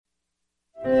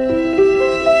Welcome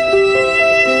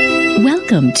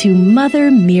to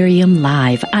Mother Miriam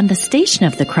Live on the Station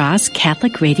of the Cross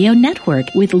Catholic Radio Network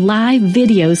with live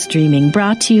video streaming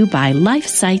brought to you by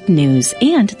LifeSite News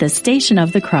and the Station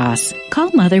of the Cross.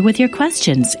 Call Mother with your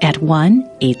questions at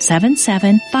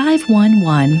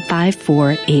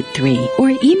 1-877-511-5483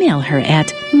 or email her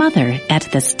at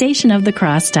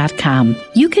mother@thestationofthecross.com.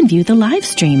 You can view the live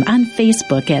stream on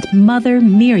Facebook at Mother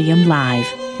Miriam Live.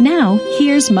 Now,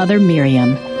 here's Mother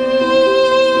Miriam.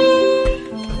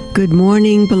 Good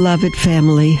morning, beloved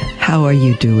family. How are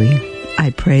you doing? I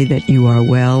pray that you are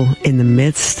well in the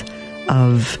midst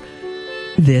of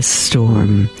this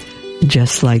storm,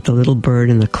 just like the little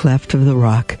bird in the cleft of the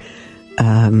rock,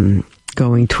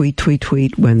 going tweet, tweet,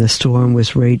 tweet when the storm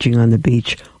was raging on the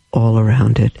beach all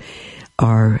around it.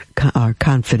 Our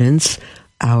confidence,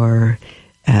 our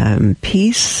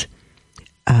peace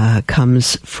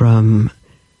comes from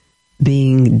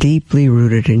being deeply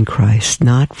rooted in Christ,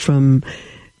 not from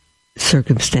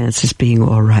circumstances being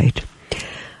all right.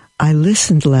 I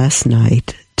listened last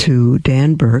night to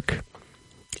Dan Burke.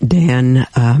 Dan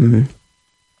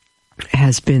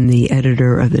has been the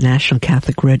editor of the National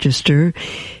Catholic Register.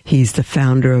 He's the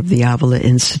founder of the Avila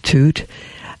Institute.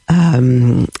 He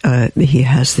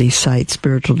has the site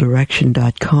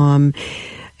spiritualdirection.com.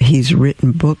 He's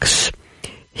written books.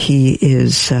 He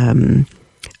is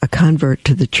a convert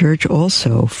to the church,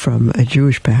 also from a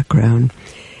Jewish background,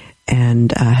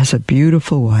 and has a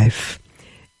beautiful wife,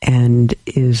 and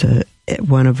is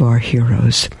one of our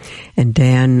heroes. And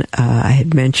Dan, I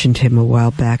had mentioned him a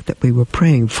while back that we were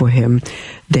praying for him.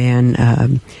 Dan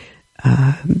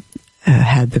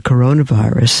had the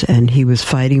coronavirus, and he was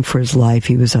fighting for his life.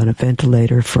 He was on a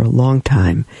ventilator for a long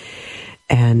time,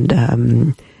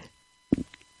 and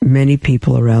many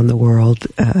people around the world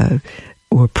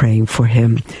were praying for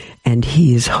him. And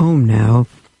he is home now,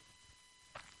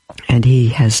 and he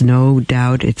has no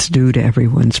doubt it's due to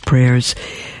everyone's prayers.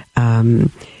 And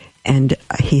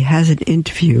he has an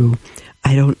interview.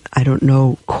 I don't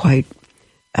know quite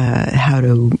how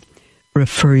to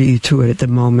refer you to it at the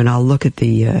moment. I'll look at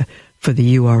for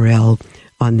the URL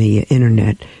on the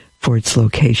internet for its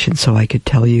location, so I could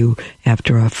tell you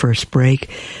after our first break.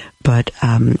 But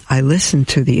I listened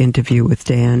to the interview with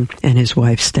Dan and his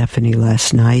wife Stephanie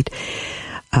last night.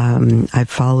 I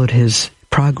followed his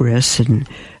progress, and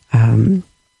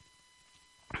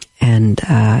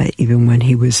even when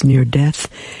he was near death,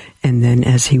 and then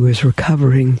as he was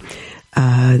recovering,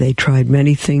 they tried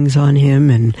many things on him,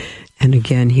 and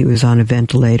again he was on a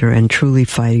ventilator and truly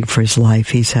fighting for his life.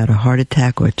 He's had a heart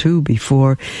attack or two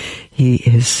before.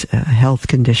 His health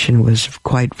condition was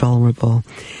quite vulnerable,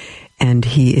 and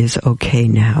he is okay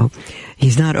now.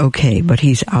 He's not okay, but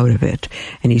he's out of it,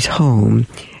 and he's home.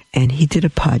 And he did a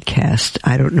podcast.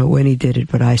 I don't know when he did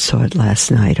it, but I saw it last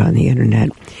night on the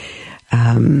internet.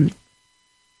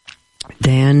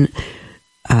 Dan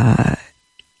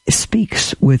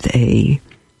speaks with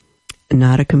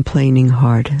not a complaining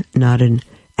heart, not an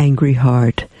angry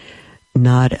heart,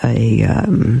 not a,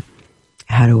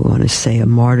 how do I want to say, a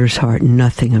martyr's heart,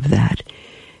 nothing of that.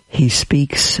 He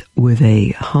speaks with a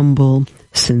humble,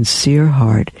 sincere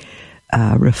heart,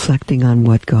 reflecting on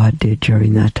what God did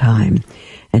during that time.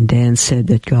 And Dan said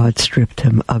that God stripped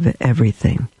him of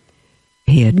everything.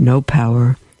 He had no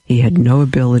power. He had no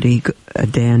ability.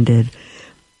 Dan did.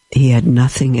 He had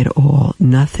nothing at all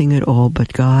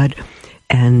but God.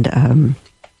 And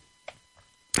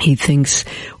he thinks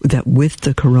that with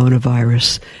the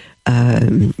coronavirus,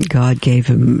 God gave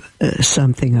him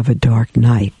something of a dark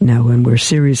night. Now, when we're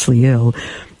seriously ill,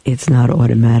 it's not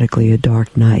automatically a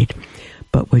dark night.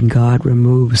 But when God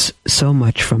removes so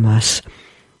much from us,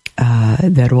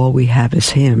 that all we have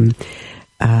is Him,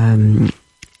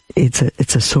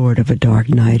 it's a sort of a dark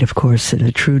night, of course, in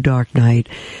a true dark night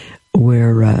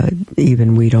where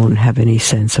even we don't have any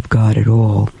sense of God at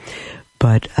all.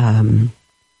 But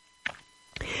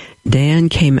Dan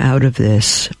came out of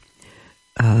this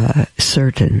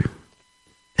certain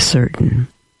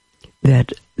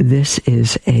that this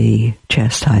is a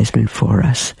chastisement for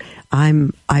us.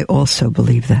 I also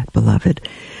believe that, beloved.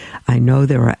 I know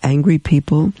there are angry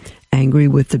people, angry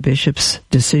with the bishop's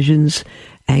decisions,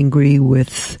 angry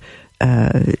with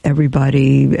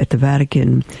everybody at the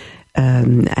Vatican,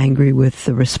 angry with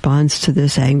the response to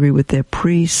this, angry with their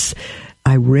priests,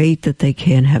 irate that they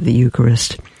can't have the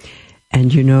Eucharist.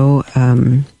 And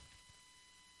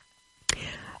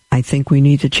I think we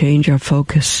need to change our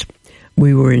focus.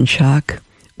 We were in shock.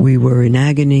 We were in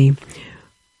agony.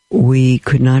 We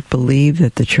could not believe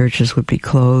that the churches would be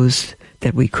closed.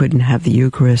 that we couldn't have the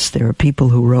Eucharist. There are people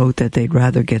who wrote that they'd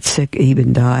rather get sick,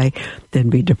 even die, than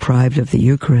be deprived of the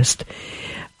Eucharist.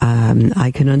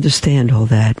 I can understand all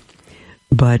that,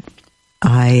 but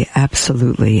I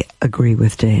absolutely agree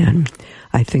with Dan.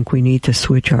 I think we need to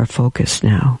switch our focus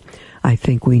now. I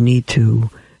think we need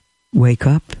to wake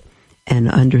up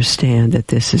and understand that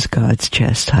this is God's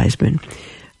chastisement.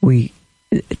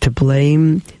 To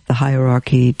blame the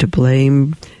hierarchy, to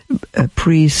blame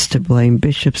priests, to blame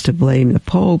bishops, to blame the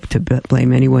Pope, to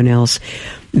blame anyone else,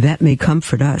 that may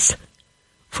comfort us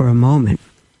for a moment.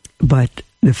 But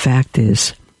the fact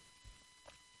is,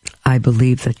 I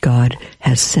believe that God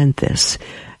has sent this.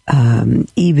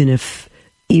 Even if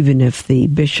the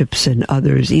bishops and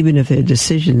others, even if their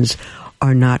decisions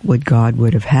are not what God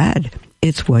would have had,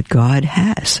 it's what God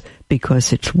has,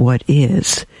 because it's what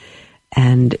is.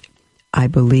 And I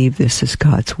believe this is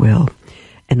God's will.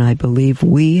 And I believe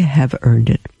we have earned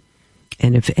it.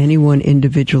 And if anyone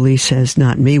individually says,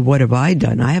 not me, what have I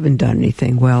done? I haven't done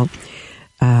anything. Well,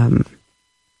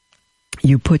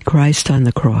 you put Christ on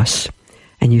the cross.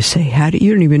 And you say,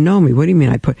 you don't even know me. What do you mean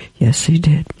I put? Yes, you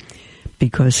did.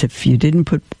 Because if you didn't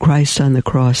put Christ on the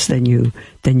cross, then you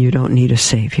don't need a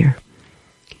Savior.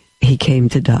 He came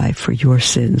to die for your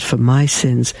sins, for my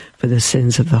sins, for the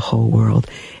sins of the whole world.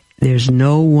 There's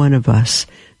no one of us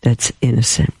that's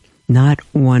innocent. Not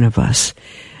one of us.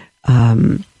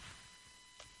 Dan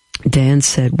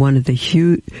said one of the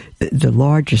hugest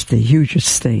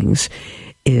things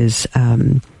is,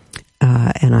 and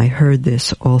I heard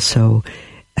this also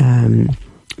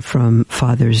from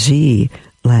Father Z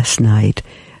last night,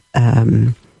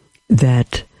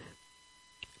 that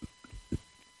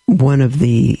one of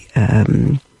the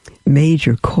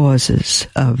major causes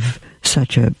of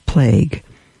such a plague,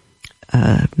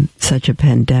 such a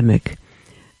pandemic,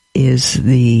 is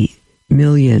the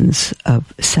millions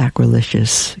of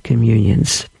sacrilegious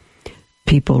communions.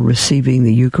 People receiving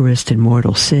the Eucharist in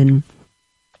mortal sin,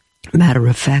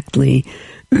 matter-of-factly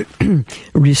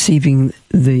receiving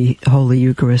the Holy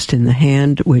Eucharist in the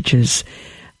hand, which is,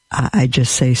 I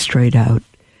just say straight out,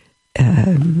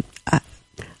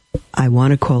 I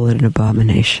want to call it an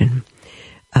abomination,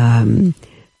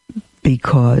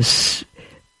 because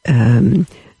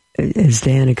as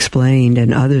Dan explained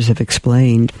and others have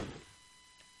explained,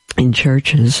 in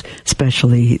churches,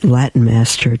 especially Latin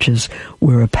Mass churches,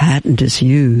 where a patent is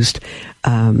used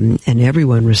and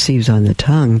everyone receives on the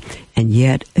tongue, and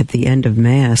yet at the end of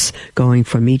Mass, going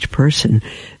from each person,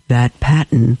 that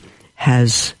patent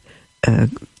has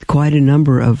quite a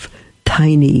number of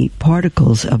tiny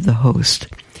particles of the host.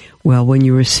 Well, when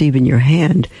you receive in your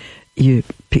hand,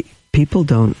 people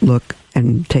don't look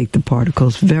and take the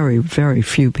particles. Very, very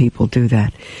few people do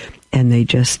that. And they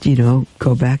just,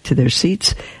 go back to their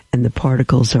seats, and the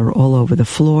particles are all over the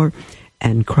floor,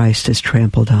 and Christ is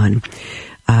trampled on.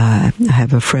 I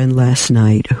have a friend last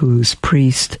night whose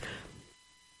priest,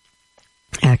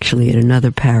 actually in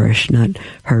another parish, not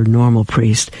her normal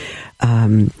priest,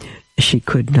 she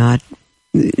could not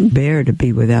bear to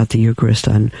be without the Eucharist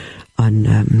on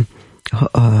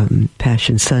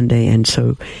Passion Sunday, and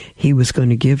so he was going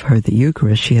to give her the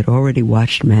Eucharist. She had already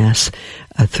watched Mass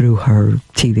through her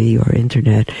TV or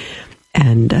internet,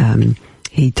 and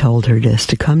he told her just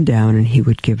to come down and he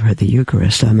would give her the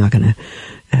Eucharist. I'm not going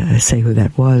to say who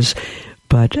that was,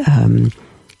 but and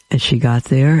she got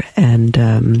there, and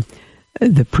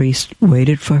the priest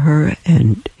waited for her,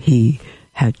 and he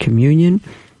had communion,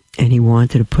 and he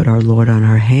wanted to put our Lord on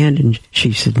her hand, and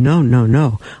she said, no,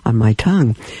 on my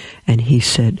tongue. And he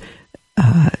said,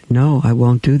 no, I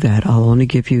won't do that. I'll only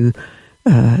give you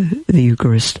the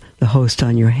Eucharist, the host,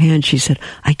 on your hand. She said,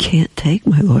 I can't take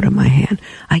my Lord on my hand.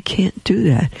 I can't do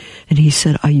that. And he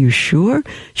said, are you sure?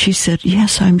 She said,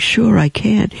 yes, I'm sure I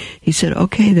can. He said,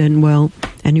 okay, then, well,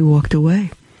 and he walked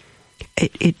away.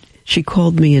 She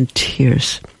called me in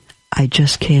tears. I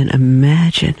just can't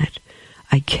imagine it.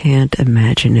 I can't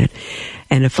imagine it.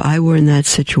 And if I were in that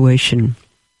situation,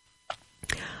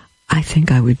 I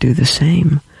think I would do the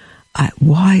same.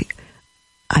 I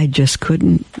just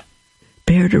couldn't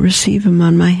bear to receive him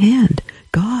on my hand.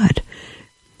 God,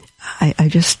 I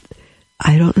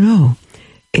don't know.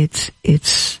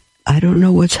 I don't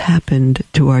know what's happened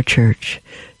to our church,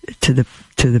 to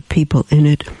the people in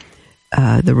it,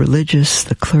 the religious,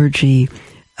 the clergy,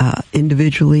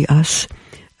 individually us.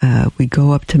 We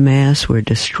go up to Mass, we're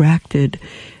distracted,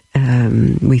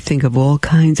 we think of all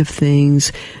kinds of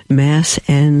things. Mass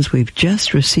ends, we've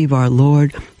just received our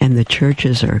Lord, and the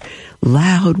churches are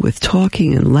loud with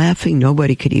talking and laughing.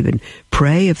 Nobody could even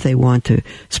pray if they want to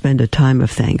spend a time of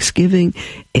thanksgiving.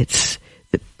 It's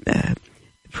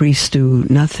priests do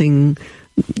nothing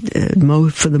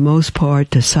for the most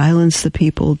part, to silence the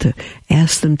people, to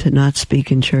ask them to not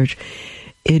speak in church.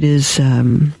 It is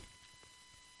some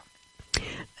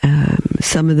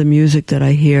of the music that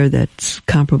I hear that's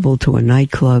comparable to a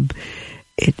nightclub.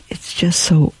 It's just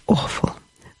so awful.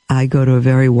 I go to a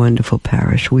very wonderful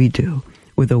parish. We do,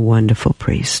 with a wonderful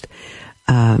priest.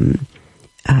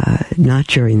 Not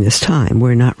during this time.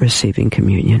 We're not receiving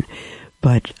communion.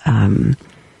 But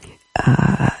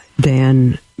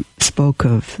Dan spoke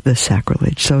of the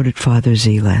sacrilege. So did Father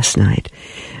Z last night.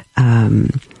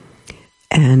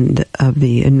 And of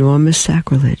the enormous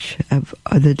sacrilege of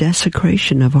the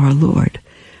desecration of our Lord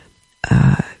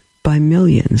by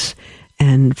millions.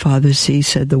 And Father Z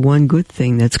said the one good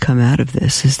thing that's come out of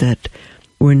this is that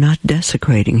we're not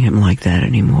desecrating him like that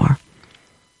anymore,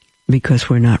 because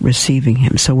we're not receiving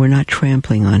him. So we're not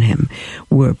trampling on him,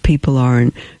 where people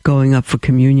aren't going up for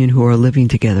communion who are living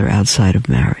together outside of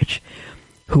marriage,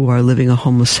 who are living a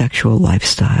homosexual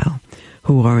lifestyle,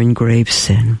 who are in grave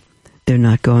sin. They're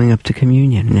not going up to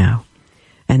communion now.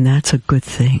 And that's a good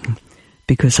thing,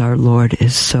 because our Lord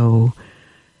is so,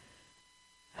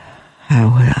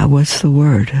 what's the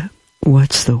word?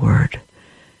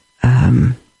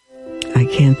 I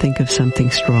can't think of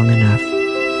something strong enough.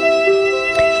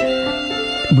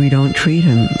 We don't treat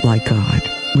him like God.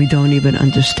 We don't even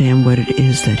understand what it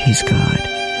is that he's God.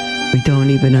 We don't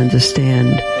even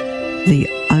understand the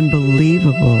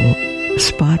unbelievable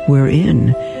spot we're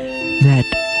in, that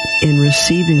in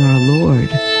receiving our Lord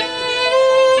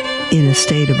in a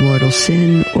state of mortal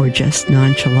sin or just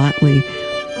nonchalantly,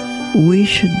 we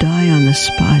should die on the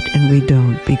spot, and we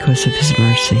don't, because of his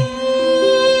mercy.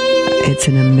 It's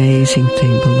an amazing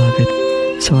thing, beloved.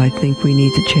 So I think we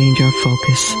need to change our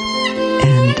focus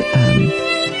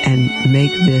and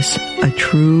make this a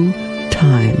true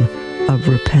time of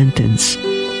repentance.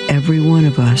 Every one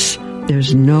of us,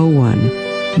 there's no one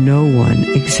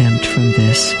exempt from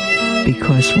this,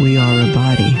 because we are a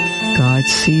body. God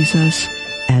sees us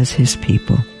as his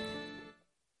people.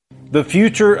 The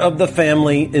future of the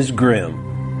family is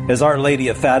grim. As Our Lady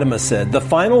of Fatima said, the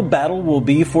final battle will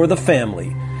be for the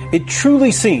family. It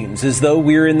truly seems as though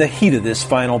we're in the heat of this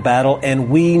final battle, and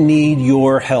we need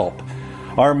your help.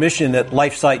 Our mission at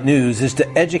LifeSite News is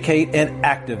to educate and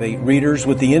activate readers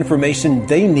with the information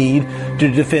they need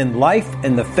to defend life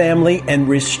and the family and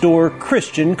restore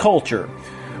Christian culture.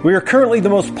 We are currently the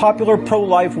most popular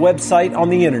pro-life website on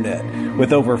the internet,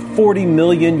 with over 40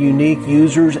 million unique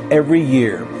users every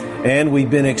year. And we've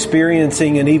been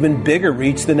experiencing an even bigger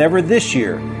reach than ever this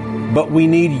year. But we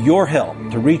need your help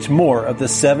to reach more of the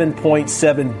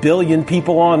 7.7 billion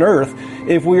people on Earth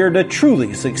if we are to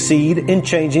truly succeed in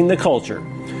changing the culture.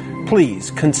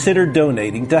 Please consider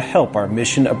donating to help our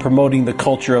mission of promoting the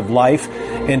culture of life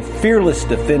and fearless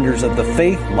defenders of the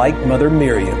faith like Mother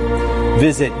Miriam.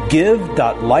 Visit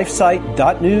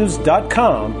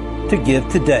give.lifesite.news.com to give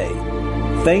today.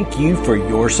 Thank you for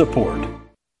your support.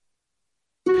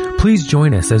 Please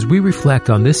join us as we reflect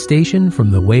on this station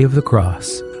from the Way of the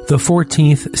Cross. The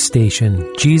 14th station,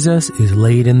 Jesus is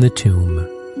laid in the tomb.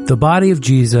 The body of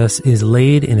Jesus is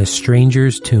laid in a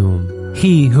stranger's tomb.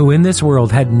 He who in this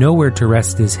world had nowhere to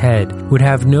rest his head would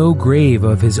have no grave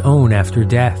of his own after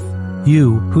death.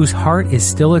 You, whose heart is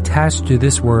still attached to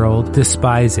this world,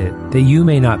 despise it, that you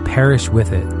may not perish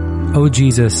with it. O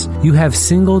Jesus, you have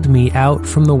singled me out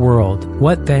from the world.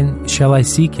 What then shall I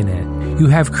seek in it? You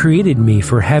have created me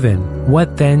for heaven.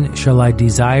 What then shall I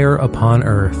desire upon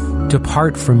earth?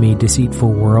 Depart from me,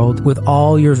 deceitful world, with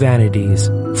all your vanities.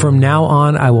 From now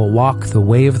on I will walk the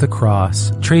way of the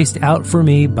cross, traced out for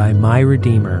me by my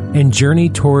Redeemer, and journey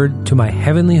toward to my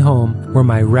heavenly home, where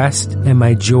my rest and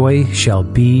my joy shall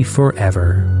be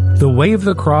forever. The Way of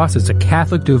the Cross is a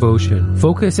Catholic devotion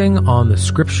focusing on the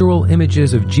scriptural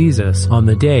images of Jesus on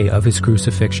the day of his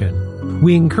crucifixion.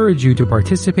 We encourage you to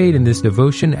participate in this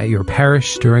devotion at your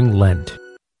parish during Lent.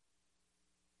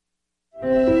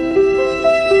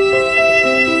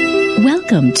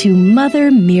 Welcome to Mother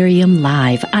Miriam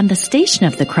Live on the Station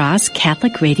of the Cross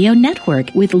Catholic Radio Network,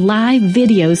 with live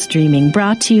video streaming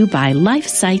brought to you by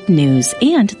LifeSite News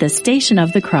and the Station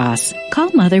of the Cross. Call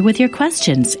Mother with your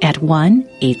questions at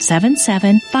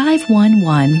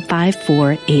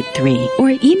 1-877-511-5483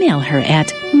 or email her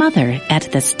at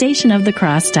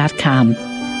mother@thestationofthecross.com.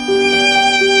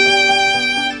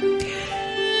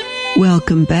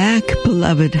 Welcome back,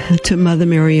 beloved, to Mother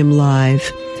Miriam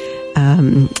Live.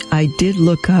 I did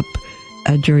look up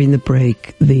during the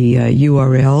break the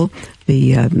URL,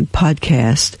 the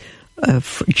podcast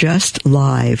just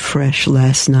live, fresh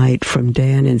last night from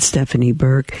Dan and Stephanie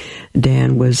Burke.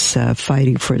 Dan was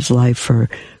fighting for his life for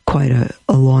quite a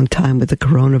long time with the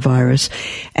coronavirus,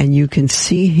 and you can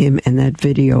see him in that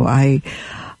video. I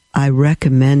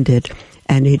recommend it,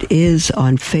 and it is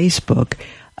on Facebook,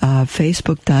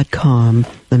 facebook.com.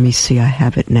 Let me see, I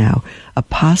have it now.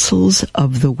 Apostles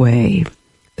of the Way.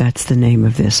 That's the name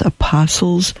of this.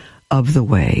 Apostles of the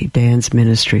Way, Dan's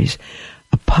Ministries.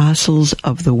 Apostles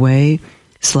of the Way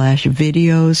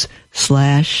 /videos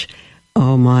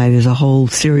oh my, there's a whole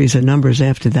series of numbers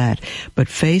after that. But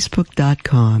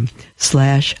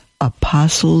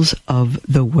facebook.com/Apostles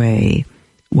of the Way.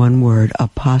 One word,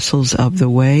 Apostles of the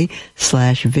Way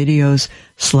 /videos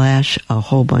a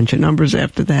whole bunch of numbers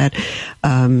after that.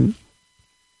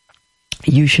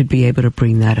 You should be able to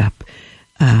bring that up.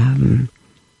 And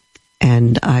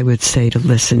I would say to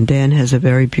listen. Dan has a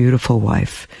very beautiful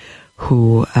wife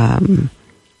who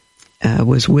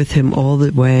was with him all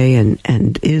the way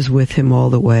and is with him all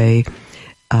the way.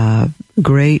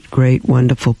 Great,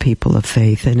 wonderful people of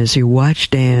faith. And as you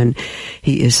watch Dan,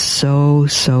 he is so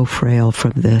frail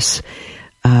from this.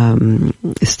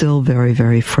 Still very,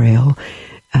 very frail.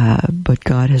 But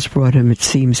God has brought him, it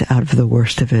seems, out of the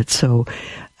worst of it. So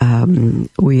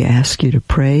we ask you to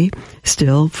pray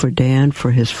still for Dan for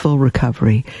his full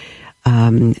recovery.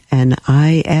 And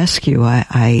I ask you,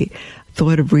 I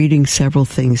thought of reading several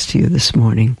things to you this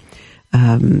morning.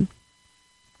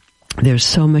 There's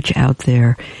so much out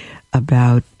there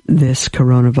about this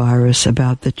coronavirus,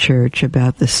 about the church,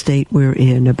 about the state we're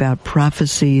in, about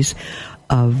prophecies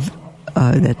of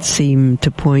that seem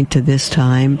to point to this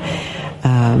time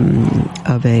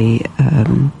of a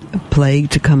plague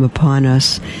to come upon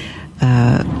us,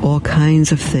 all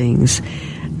kinds of things.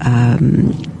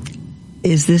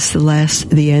 Is this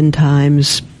the end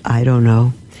times? I don't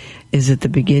know. Is it the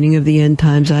beginning of the end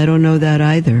times? I don't know that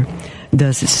either.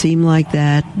 Does it seem like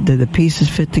that? Do the pieces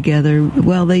fit together?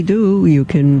 Well, they do. You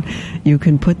can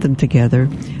put them together,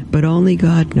 but only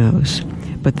God knows.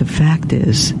 But the fact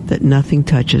is that nothing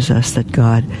touches us that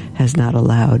God has not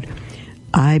allowed.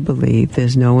 I believe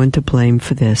there's no one to blame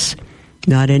for this.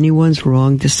 Not anyone's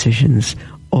wrong decisions,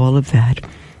 all of that.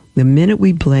 The minute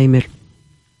we blame it,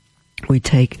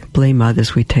 blame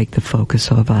others, we take the focus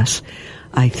off us.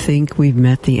 I think we've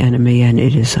met the enemy, and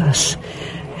it is us.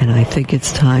 And I think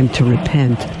it's time to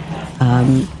repent.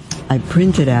 I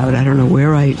printed out, I don't know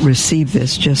where I received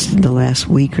this, just in the last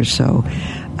week or so.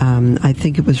 I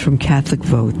think it was from Catholic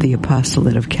Vote, the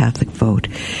apostolate of Catholic Vote.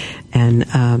 And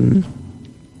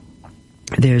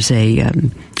there's a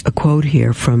quote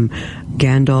here from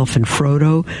Gandalf and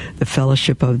Frodo, The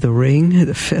Fellowship of the Ring,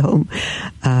 the film.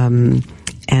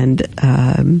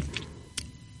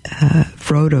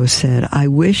 Frodo said, "I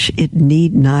wish it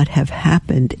need not have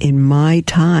happened in my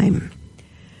time."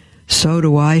 "So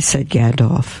do I," said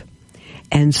Gandalf,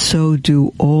 "and so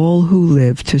do all who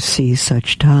live to see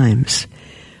such times.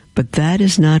 But that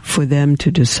is not for them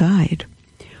to decide.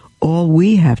 All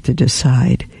we have to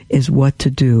decide is what to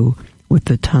do with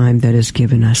the time that is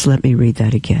given us." Let me read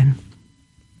that again.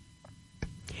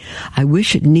 "I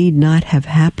wish it need not have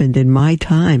happened in my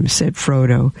time," said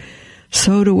Frodo.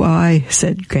 "So do I,"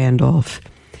 said Gandalf,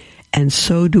 "and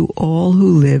so do all who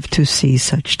live to see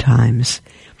such times.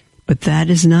 But that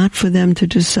is not for them to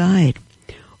decide.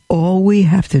 All we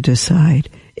have to decide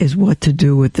is what to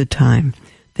do with the time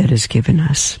that is given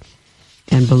us."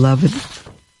 And beloved,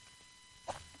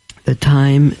 the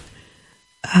time,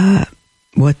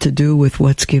 what to do with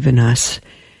what's given us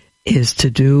is to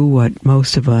do what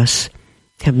most of us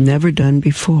have never done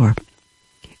before.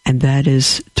 And that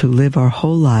is to live our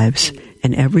whole lives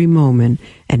and every moment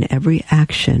and every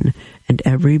action and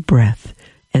every breath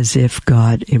as if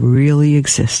God really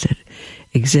existed,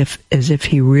 as if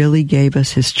He really gave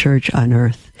us His church on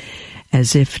earth,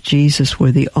 as if Jesus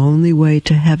were the only way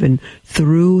to heaven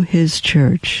through His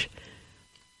church.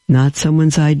 Not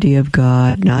someone's idea of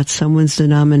God, not someone's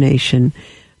denomination,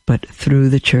 but through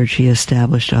the church He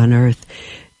established on earth.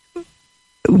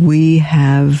 We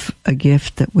have a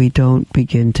gift that we don't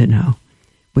begin to know.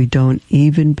 We don't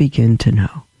even begin to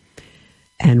know.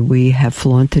 And we have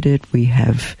flaunted it. We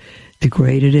have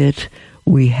degraded it.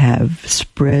 We have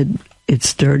spread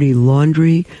its dirty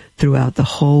laundry throughout the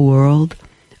whole world.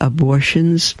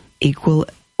 Abortions equal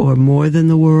or more than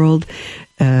the world.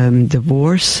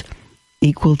 Divorce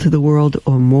equal to the world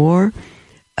or more.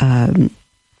 The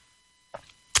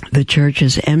church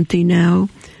is empty now,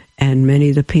 and many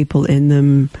of the people in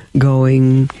them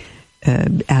going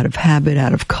out of habit,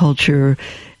 out of culture,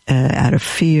 out of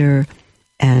fear.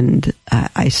 And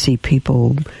I see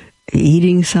people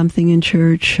eating something in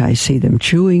church. I see them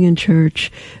chewing in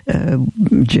church,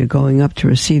 going up to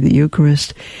receive the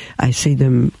Eucharist. I see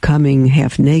them coming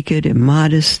half naked,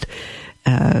 immodest,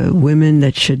 women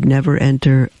that should never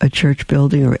enter a church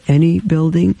building or any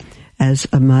building as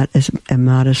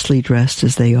immodestly dressed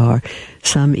as they are,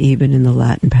 some even in the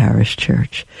Latin parish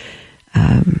church.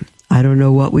 I don't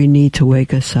know what we need to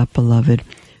wake us up, beloved,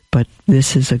 but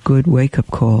this is a good wake-up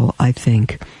call, I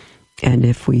think. And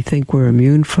if we think we're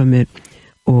immune from it,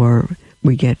 or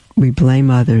we blame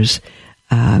others,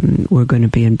 we're going to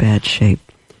be in bad shape.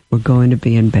 We're going to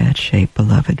be in bad shape,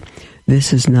 beloved.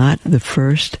 This is not the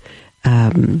first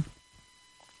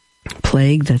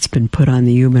plague that's been put on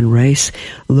the human race.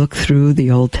 Look through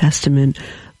the Old Testament.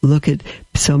 Look at,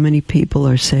 so many people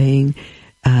are saying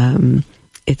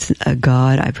it's a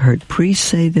God. I've heard priests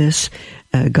say this.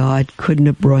 God couldn't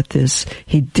have brought this.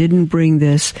 He didn't bring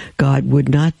this. God would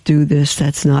not do this.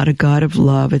 That's not a God of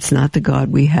love. It's not the God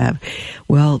we have.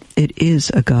 Well, it is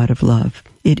a God of love.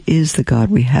 It is the God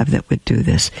we have that would do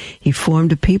this. He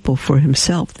formed a people for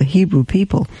himself, the Hebrew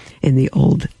people in the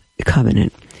Old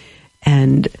Covenant.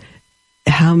 And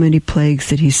how many plagues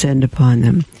did he send upon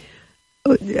them?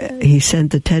 He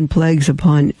sent the 10 plagues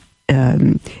upon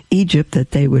Egypt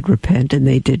that they would repent, and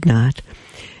they did not.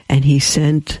 And he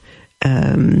sent,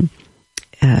 what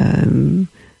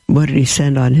did he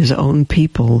send on his own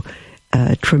people?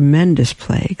 Tremendous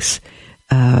plagues.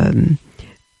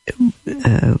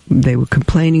 They were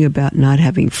complaining about not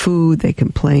having food. They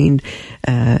complained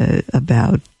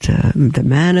about the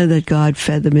manna that God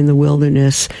fed them in the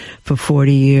wilderness for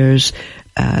 40 years.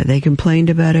 They complained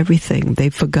about everything. They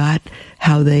forgot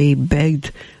how they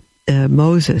begged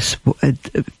Moses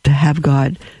to have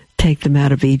God take them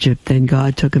out of Egypt. Then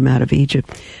God took them out of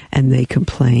Egypt, and they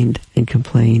complained and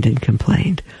complained and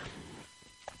complained.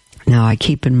 Now, I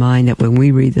keep in mind that when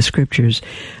we read the scriptures,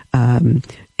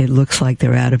 it looks like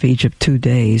they're out of Egypt 2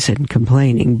 days and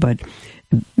complaining, but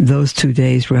those 2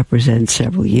 days represent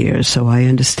several years, so I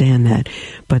understand that.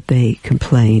 But they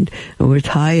complained. We're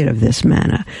tired of this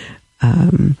manna.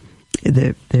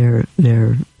 Their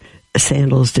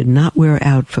sandals did not wear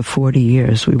out for 40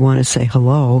 years. We want to say,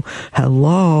 hello,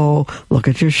 look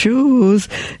at your shoes.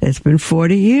 It's been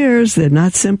 40 years. They're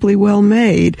not simply well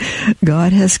made.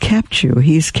 God has kept you.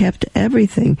 He's kept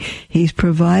everything. He's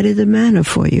provided the manna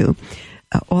for you.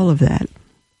 All of that.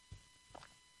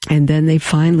 And then they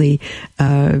finally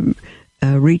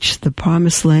reached the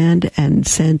promised land and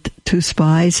sent 2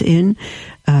 spies in.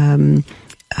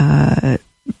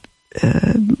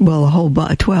 A whole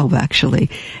 12 actually,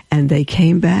 and they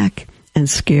came back and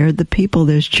scared the people.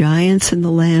 There's giants in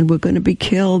the land. We're going to be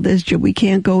killed. We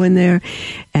can't go in there.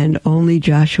 And only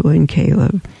Joshua and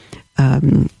Caleb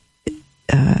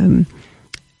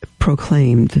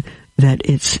proclaimed that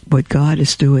it's what God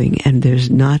is doing, and there's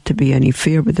not to be any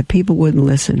fear. But the people wouldn't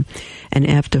listen. And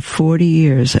after 40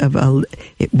 years of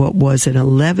what was an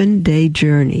 11-day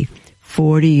journey,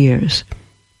 40 years.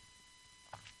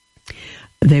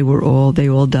 They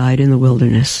all died in the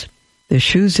wilderness. Their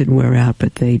shoes didn't wear out,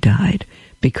 but they died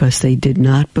because they did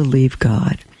not believe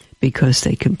God, because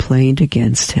they complained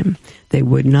against him. They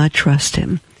would not trust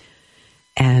him.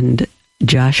 And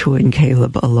Joshua and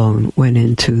Caleb alone went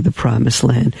into the promised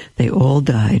land. They all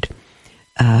died,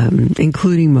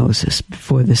 including Moses,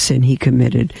 for the sin he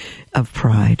committed of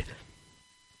pride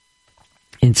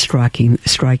in striking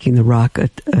the rock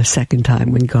a second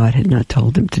time when God had not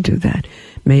told him to do that.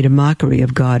 Made a mockery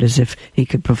of God as if he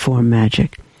could perform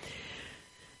magic.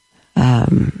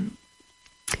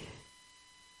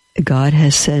 God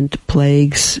has sent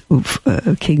plagues.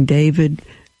 King David,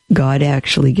 God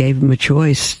actually gave him a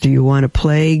choice. Do you want a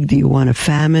plague? Do you want a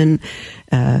famine?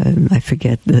 I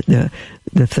forget the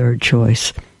third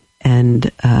choice.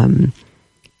 And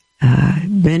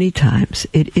many times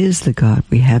it is the God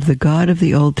we have. The God of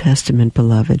the Old Testament,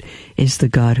 beloved, is the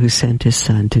God who sent his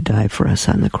Son to die for us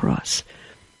on the cross.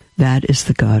 That is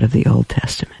the God of the Old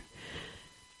Testament.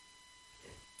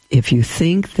 If you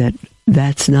think that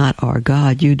that's not our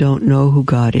God, you don't know who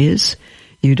God is.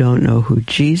 You don't know who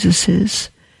Jesus is.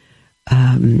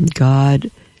 God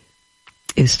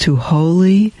is too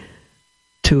holy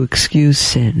to excuse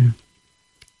sin,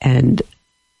 and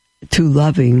too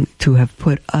loving to have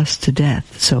put us to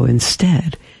death. So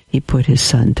instead, he put his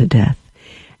Son to death.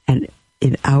 And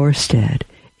in our stead,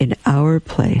 in our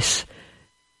place,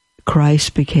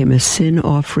 Christ became a sin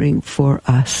offering for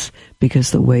us,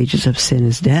 because the wages of sin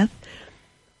is death,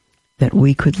 that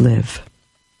we could live.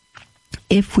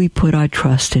 If we put our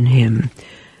trust in him,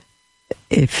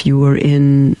 if you were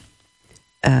in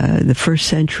the first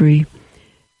century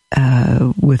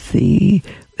with the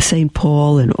St.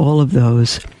 Paul and all of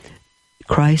those,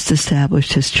 Christ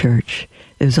established his church.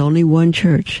 There's only one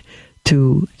church.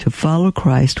 To follow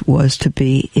Christ was to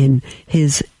be in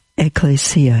his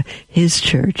ecclesia, his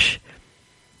church.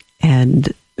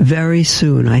 And very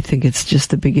soon, I think it's just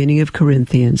the beginning of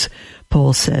Corinthians,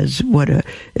 Paul says,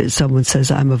 someone says,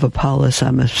 I'm of Apollos,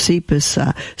 I'm of Cephas,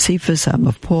 I'm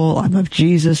of Paul, I'm of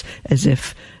Jesus, as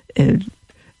if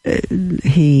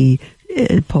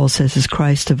Paul says, is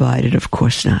Christ divided? Of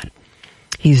course not.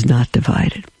 He's not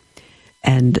divided.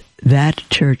 And that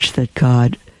church that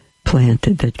God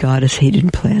planted, he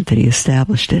didn't plant it, he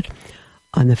established it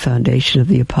on the foundation of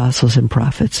the apostles and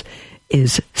prophets,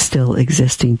 is still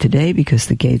existing today because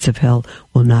the gates of hell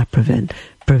will not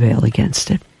prevail against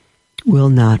it. Will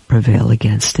not prevail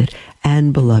against it.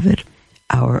 And, beloved,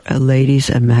 Our Lady's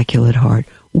Immaculate Heart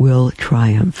will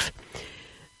triumph.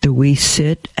 Do we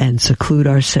sit and seclude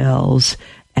ourselves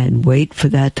and wait for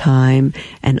that time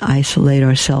and isolate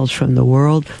ourselves from the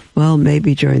world? Well,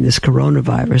 maybe during this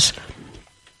coronavirus,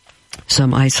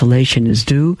 some isolation is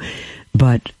due,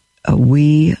 but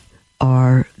we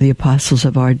are the apostles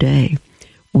of our day.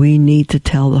 We need to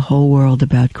tell the whole world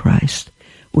about Christ.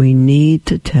 We need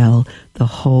to tell the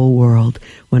whole world.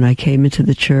 When I came into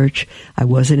the church, I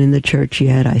wasn't in the church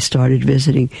yet. I started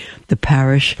visiting the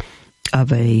parish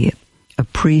of a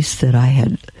priest that I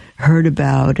had heard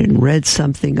about and read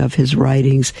something of his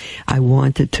writings. I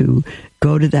wanted to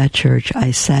go to that church.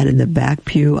 I sat in the back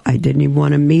pew. I didn't even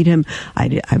want to meet him. I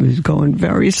was going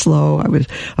very slow. I was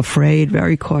afraid,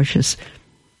 very cautious.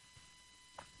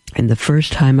 And the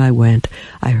first time I went,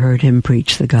 I heard him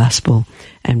preach the gospel.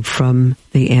 And from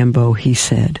the ambo, he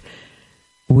said,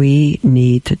 we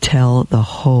need to tell the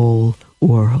whole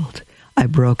world. I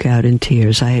broke out in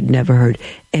tears. I had never heard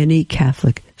any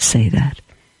Catholic say that.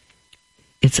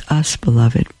 It's us,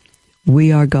 beloved.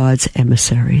 We are God's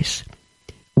emissaries.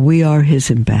 We are his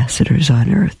ambassadors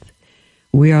on earth.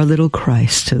 We are little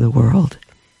Christ to the world.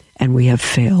 And we have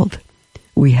failed.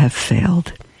 We have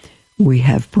failed. We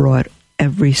have brought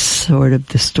every sort of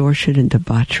distortion and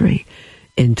debauchery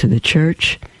into the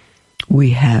church. We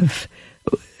have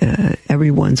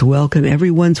everyone's welcome.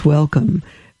 Everyone's welcome.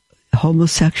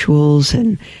 Homosexuals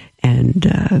and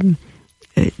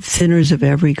sinners of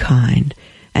every kind.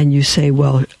 And you say,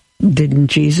 well, didn't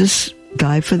Jesus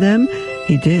die for them?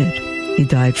 He did. He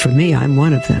died for me. I'm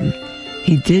one of them.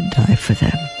 He did die for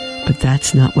them. But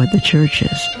that's not what the church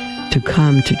is. To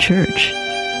come to church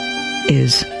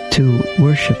is to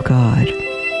worship God.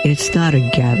 It's not a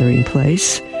gathering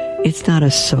place. It's not a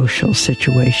social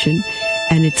situation.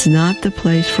 And it's not the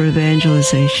place for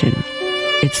evangelization.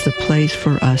 It's the place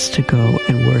for us to go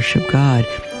and worship God.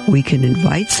 We can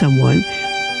invite someone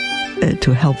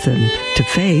to help them to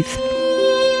faith,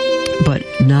 but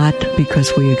not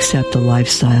because we accept a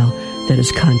lifestyle that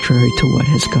is contrary to what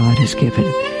God has given.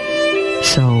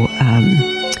 So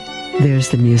there's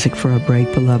the music for our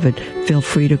break, beloved. Feel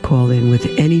free to call in with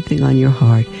anything on your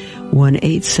heart.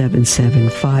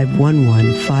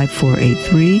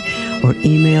 1-877-511-5483 or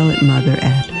email at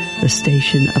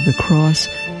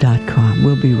mother@thestationofthecross.com.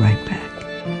 We'll be right back.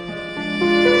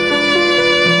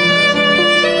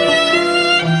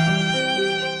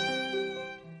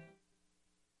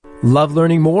 Love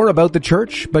learning more about the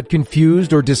church, but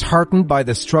confused or disheartened by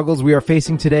the struggles we are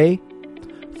facing today?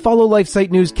 Follow LifeSite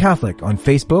News Catholic on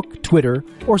Facebook, Twitter,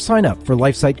 or sign up for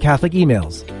LifeSite Catholic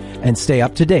emails and stay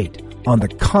up to date on the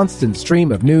constant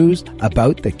stream of news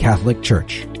about the Catholic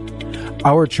Church.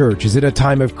 Our church is in a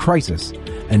time of crisis,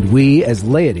 and we as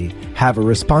laity have a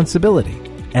responsibility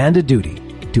and a duty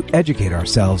to educate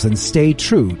ourselves and stay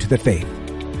true to the faith.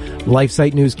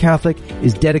 LifeSite News Catholic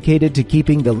is dedicated to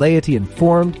keeping the laity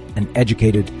informed and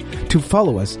educated. To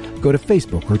follow us, go to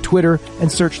Facebook or Twitter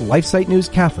and search LifeSite News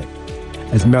Catholic.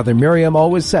 As Mother Miriam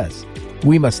always says,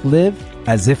 we must live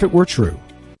as if it were true.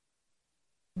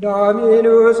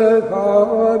 Dominus et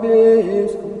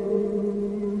vobis,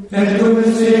 et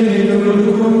dulcis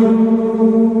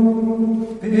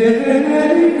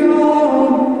benedictus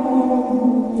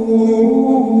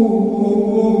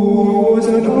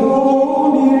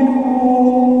Dominus.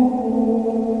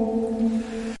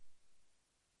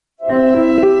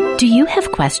 Do you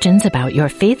have questions about your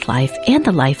faith life and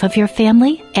the life of your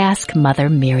family? Ask Mother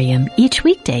Miriam each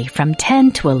weekday from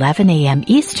 10 to 11 a.m.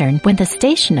 Eastern when the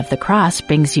Station of the Cross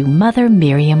brings you Mother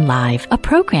Miriam Live, a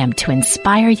program to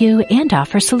inspire you and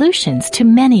offer solutions to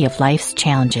many of life's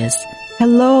challenges.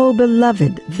 Hello,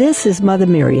 beloved. This is Mother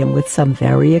Miriam with some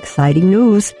very exciting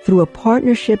news. Through a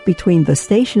partnership between the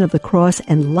Station of the Cross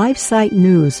and LifeSite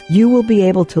News, you will be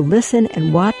able to listen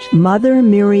and watch Mother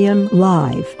Miriam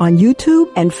live on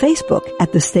YouTube and Facebook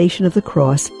at the Station of the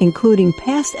Cross, including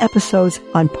past episodes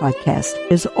on podcast.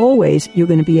 As always, you're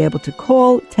going to be able to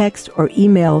call, text, or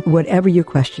email whatever your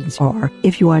questions are.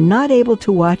 If you are not able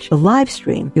to watch the live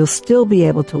stream, you'll still be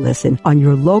able to listen on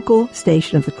your local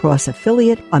Station of the Cross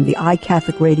affiliate, on the iCatholic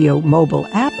Radio mobile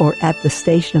app, or at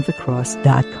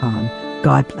thestationofthecross.com.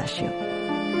 God bless you.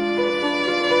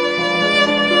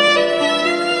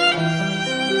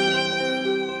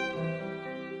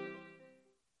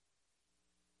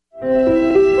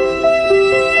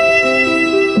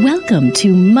 Welcome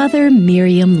to Mother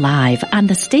Miriam Live on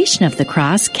the Station of the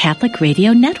Cross Catholic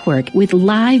Radio Network, with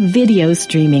live video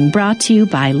streaming brought to you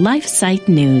by LifeSite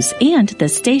News and the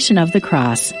Station of the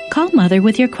Cross. Call Mother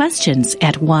with your questions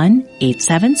at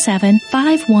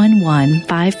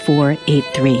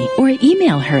 1-877-511-5483 or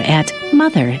email her at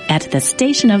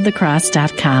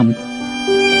mother@thestationofthecross.com.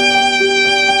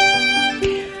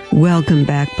 Welcome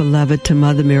back, beloved, to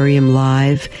Mother Miriam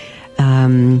Live.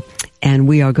 And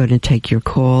we are going to take your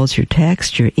calls, your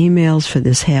texts, your emails for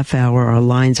this half hour. Our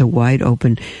lines are wide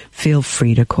open. Feel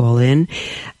free to call in.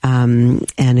 And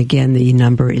again, the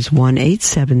number is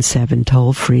 1-877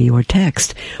 toll free, or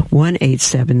text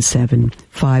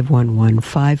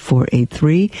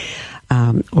 1-877-511-5483.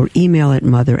 Or email at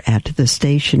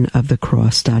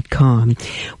mother@thestationofthecross.com.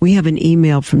 We have an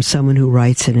email from someone who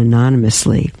writes it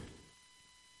anonymously.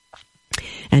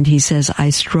 And he says, I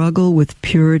struggle with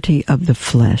purity of the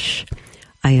flesh.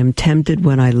 I am tempted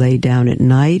when I lay down at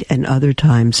night and other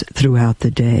times throughout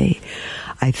the day.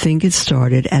 I think it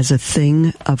started as a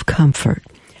thing of comfort.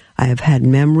 I have had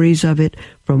memories of it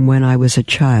from when I was a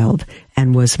child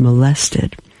and was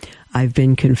molested. I've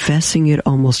been confessing it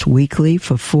almost weekly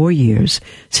for 4 years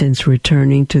since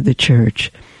returning to the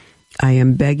church. I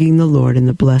am begging the Lord and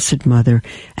the Blessed Mother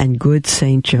and good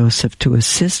Saint Joseph to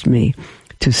assist me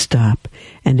to stop,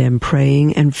 and am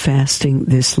praying and fasting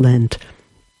this Lent.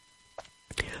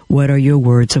 What are your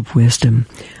words of wisdom?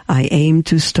 I aim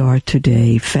to start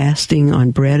today fasting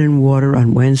on bread and water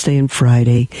on Wednesday and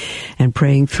Friday, and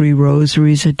praying 3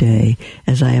 rosaries a day.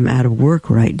 As I am out of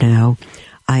work right now,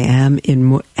 am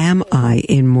I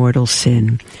in mortal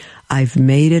sin? I've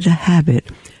made it a habit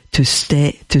to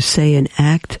say and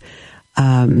act.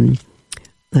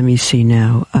 Let me see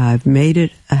now. I've made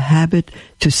it a habit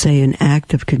to say an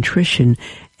act of contrition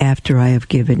after I have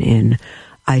given in.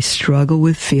 I struggle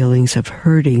with feelings of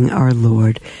hurting our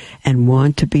Lord and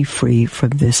want to be free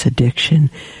from this addiction.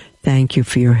 Thank you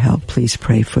for your help. Please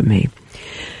pray for me.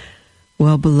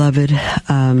 Well, beloved,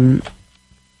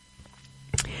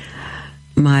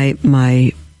 my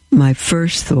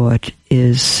first thought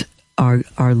is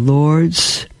our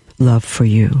Lord's love for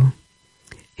you.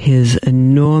 His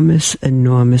enormous,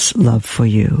 enormous love for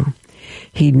you.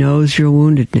 He knows your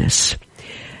woundedness.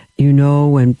 You know,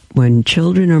 when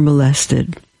children are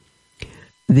molested,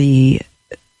 the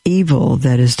evil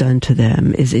that is done to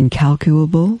them is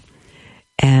incalculable,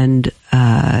 and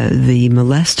the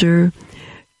molester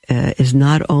is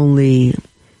not only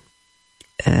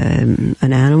an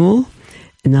animal,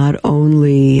 not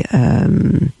only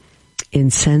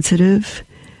insensitive,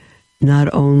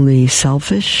 not only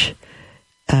selfish,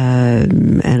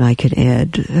 and I could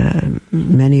add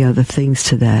many other things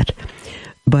to that,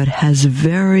 but has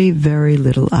very, very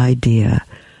little idea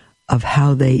of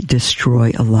how they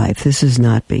destroy a life. This is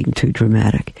not being too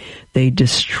dramatic. They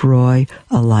destroy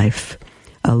a life.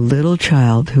 A little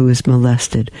child who is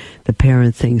molested, the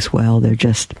parent thinks, well, they're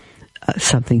just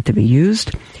something to be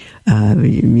used.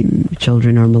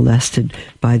 Children are molested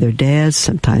by their dads,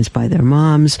 sometimes by their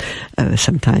moms,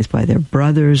 sometimes by their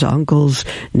brothers, uncles,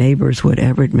 neighbors,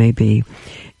 whatever it may be.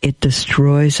 It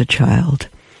destroys a child.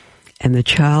 And the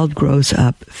child grows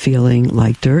up feeling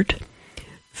like dirt,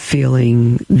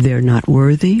 feeling they're not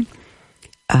worthy,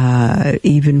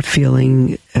 even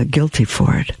feeling guilty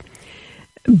for it.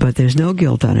 But there's no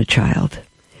guilt on a child.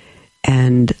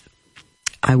 And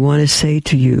I want to say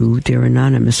to you, dear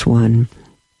anonymous one,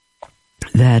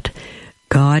 that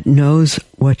God knows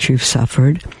what you've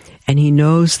suffered, and He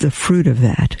knows the fruit of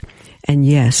that. And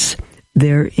yes,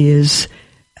 there is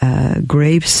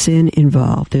grave sin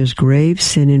involved. There's grave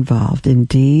sin involved,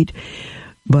 indeed.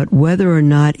 But whether or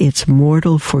not it's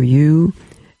mortal for you,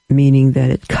 meaning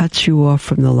that it cuts you off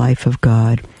from the life of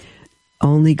God,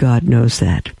 only God knows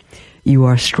that. You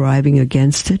are striving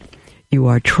against it. You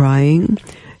are trying.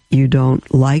 You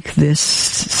don't like this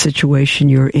situation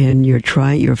you're in. You're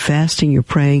fasting, you're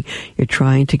praying, you're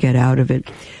trying to get out of it.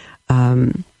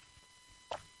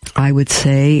 I would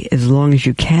say, as long as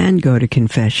you can go to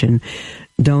confession,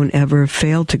 don't ever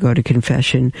fail to go to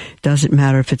confession. Doesn't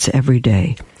matter if it's every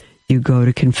day. You go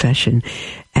to confession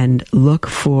and look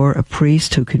for a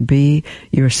priest who could be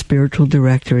your spiritual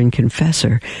director and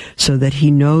confessor, so that he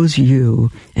knows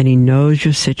you and he knows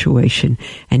your situation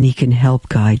and he can help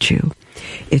guide you.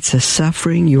 It's a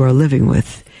suffering you are living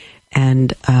with,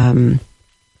 and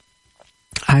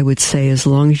I would say, as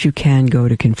long as you can, go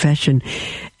to confession.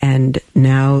 And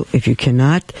now, if you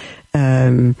cannot,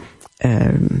 you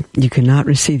cannot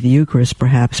receive the Eucharist,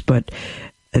 perhaps, but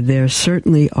there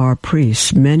certainly are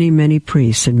priests, many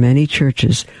priests in many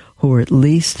churches who are at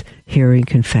least hearing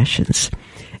confessions.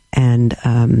 And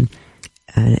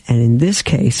in this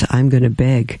case, I'm going to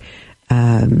beg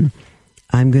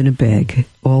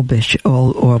all bishops,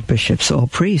 all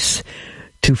priests,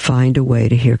 to find a way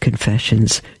to hear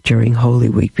confessions during Holy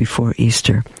Week before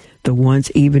Easter. The ones,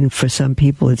 even for some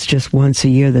people, it's just once a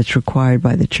year that's required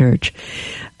by the church.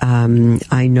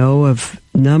 I know of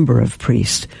a number of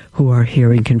priests who are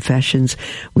hearing confessions.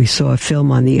 We saw a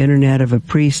film on the internet of a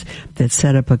priest that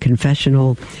set up a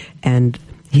confessional, and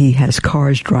he has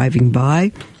cars driving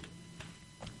by,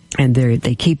 and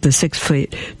they keep the 6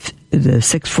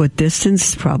 foot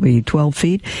distance, probably 12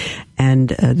 feet, and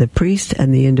the priest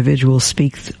and the individual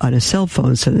speak on a cell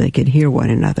phone so that they can hear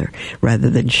one another rather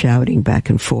than shouting back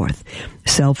and forth.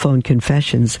 Cell phone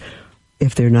confessions,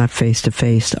 if they're not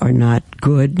face-to-face, are not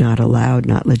good, not allowed,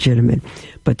 not legitimate.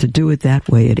 But to do it that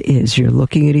way, it is. You're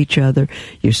looking at each other,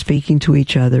 you're speaking to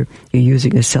each other, you're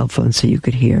using a cell phone so you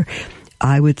could hear.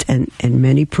 I would, and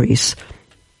many priests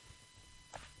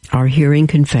are hearing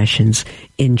confessions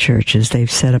in churches. They've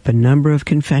set up a number of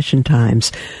confession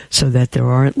times so that there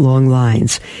aren't long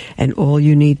lines. And all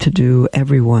you need to do,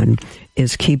 everyone,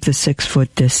 is keep the 6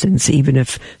 foot distance, even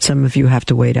if some of you have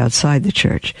to wait outside the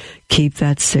church. Keep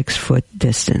that 6 foot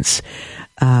distance.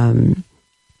 And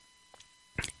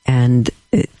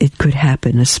it could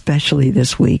happen, especially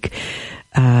this week.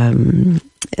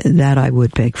 That I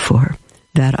would beg for.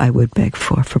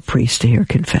 For priests to hear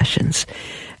confessions.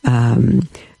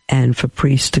 And for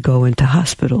priests to go into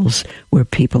hospitals where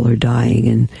people are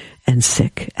dying and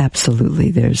sick.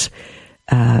 Absolutely. There's,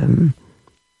 I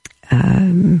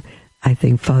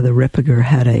think Father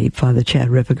Chad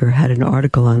Rippiger had an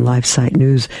article on LifeSite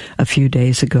News a few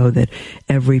days ago that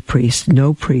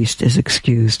no priest is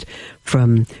excused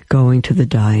from going to the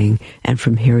dying and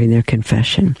from hearing their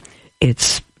confession.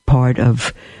 It's part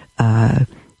of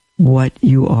what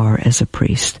you are as a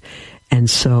priest. And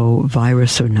so,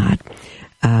 virus or not.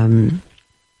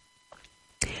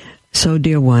 So,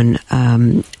 dear one,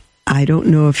 I don't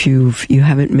know if you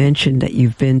haven't mentioned that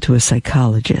you've been to a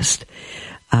psychologist,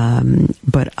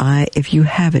 but if you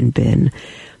haven't been,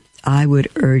 I would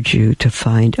urge you to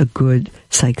find a good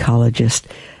psychologist,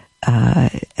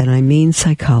 and I mean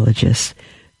psychologists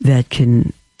that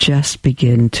can just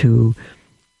begin to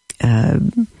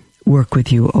work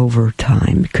with you over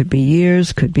time. It could be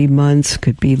years, could be months,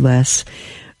 could be less,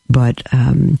 but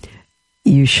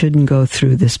you shouldn't go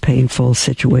through this painful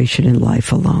situation in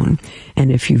life alone.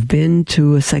 And if you've been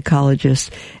to a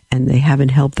psychologist and they haven't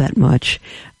helped that much,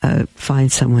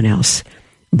 find someone else.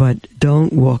 But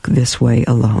don't walk this way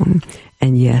alone.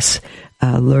 And yes,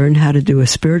 learn how to do a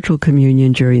spiritual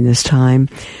communion during this time,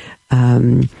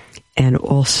 and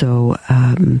also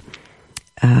an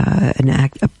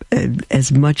act,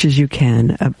 as much as you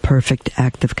can, a perfect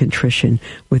act of contrition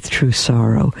with true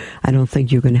sorrow. I don't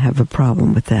think you're going to have a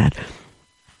problem with that.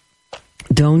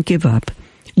 Don't give up.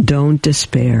 Don't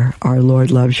despair. Our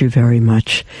Lord loves you very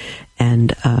much,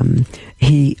 and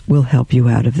He will help you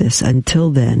out of this. Until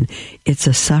then, it's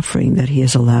a suffering that He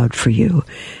has allowed for you,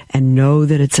 and know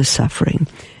that it's a suffering,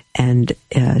 and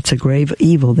it's a grave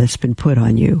evil that's been put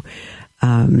on you,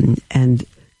 and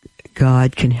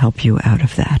God can help you out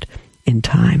of that in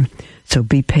time. So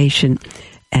be patient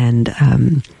and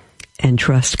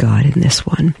trust God in this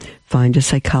one. Find a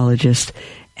psychologist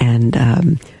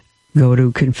and go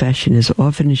to confession as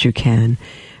often as you can.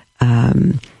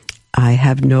 I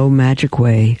have no magic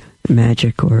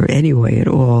or any way at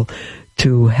all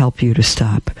to help you to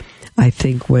stop. I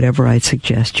think whatever I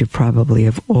suggest, you probably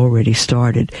have already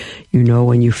started. You know,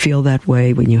 when you feel that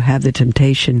way, when you have the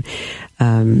temptation,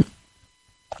 run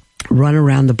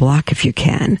around the block if you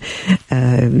can.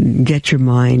 Get your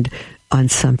mind on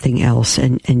something else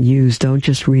and don't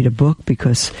just read a book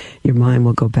because your mind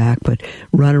will go back, but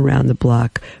run around the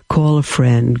block, call a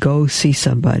friend, go see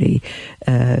somebody,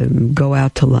 go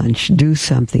out to lunch, do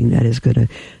something that is going to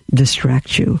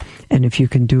distract you. And if you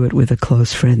can do it with a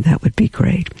close friend, that would be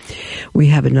great. We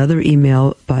have another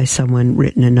email by someone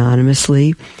written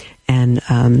anonymously, and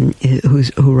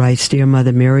who writes, Dear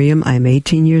Mother Miriam, I am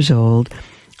 18 years old.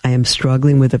 I am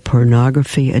struggling with a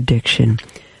pornography addiction.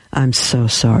 I'm so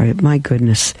sorry. My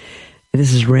goodness,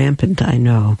 this is rampant, I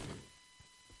know.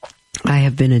 I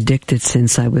have been addicted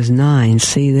since I was 9.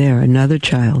 See there, another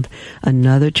child.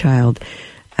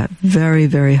 Very,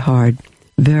 very hard.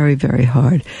 Very, very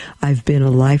hard. I've been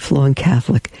a lifelong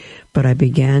Catholic, but I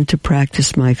began to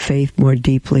practice my faith more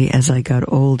deeply as I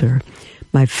got older.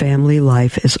 My family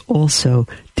life is also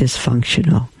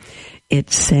dysfunctional.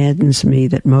 It saddens me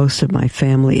that most of my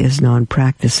family is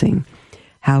non-practicing.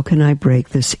 How can I break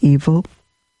this evil?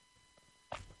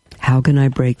 How can I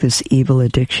break this evil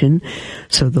addiction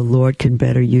so the Lord can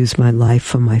better use my life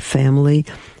for my family?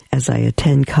 As I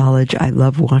attend college, I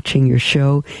love watching your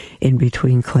show in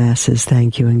between classes.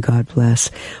 Thank you and God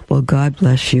bless. Well, God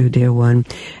bless you, dear one.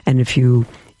 And if you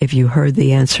heard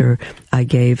the answer I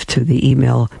gave to the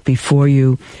email before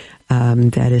you,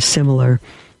 that is similar,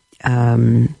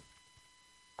 I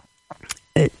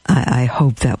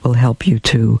hope that will help you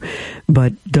too.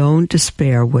 But don't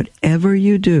despair. Whatever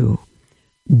you do,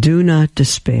 do not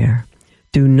despair.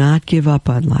 Do not give up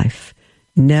on life.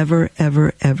 Never,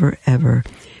 ever, ever, ever.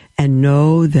 And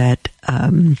know that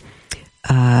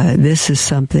this is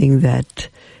something that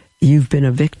you've been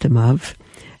a victim of,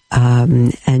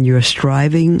 and you're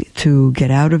striving to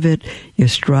get out of it. You're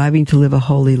striving to live a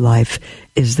holy life.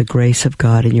 Is the grace of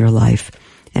God in your life.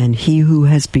 And He who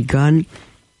has begun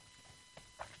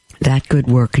that good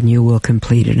work in you will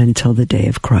complete it until the day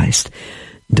of Christ.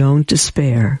 Don't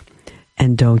despair.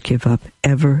 And don't give up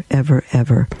ever, ever,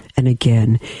 ever. And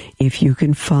again, if you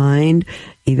can find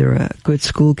either a good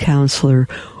school counselor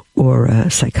or a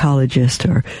psychologist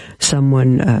or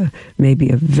someone,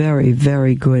 maybe a very,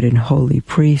 very good and holy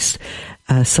priest,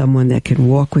 someone that can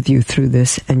walk with you through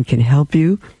this and can help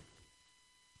you,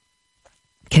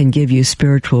 can give you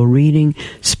spiritual reading,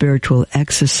 spiritual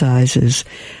exercises,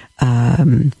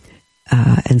 and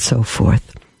so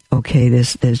forth. Okay,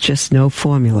 there's just no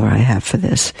formula I have for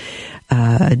this.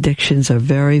 Addictions are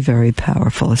very, very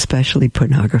powerful, especially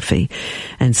pornography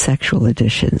and sexual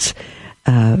addictions.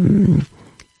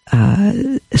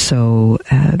 So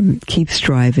keep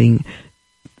striving.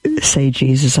 Say,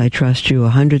 Jesus, I trust you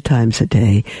 100 times a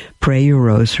day. Pray your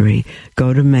rosary.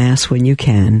 Go to Mass when you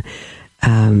can.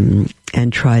 And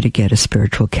try to get a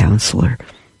spiritual counselor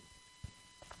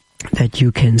that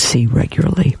you can see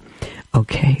regularly.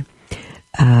 Okay.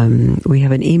 We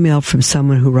have an email from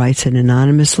someone who writes in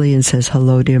anonymously and says,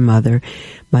 Hello, dear mother.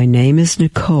 My name is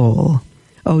Nicole.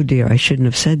 Oh, dear, I shouldn't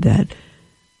have said that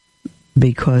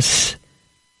because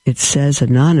it says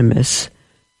anonymous,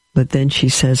 but then she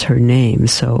says her name.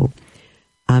 So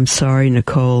I'm sorry,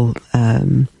 Nicole,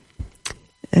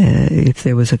 if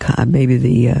there was maybe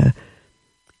the,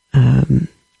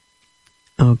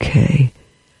 okay.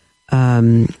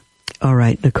 All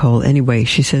right, Nicole. Anyway,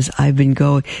 she says, I've been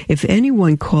going. If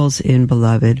anyone calls in,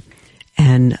 beloved,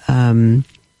 and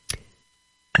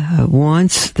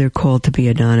wants their call to be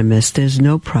anonymous, there's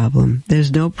no problem.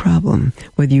 There's no problem.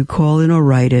 Whether you call in or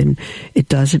write in, it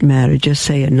doesn't matter. Just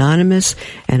say anonymous,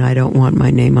 and I don't want my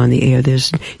name on the air.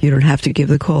 You don't have to give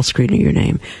the call screener your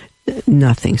name.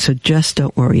 Nothing. So just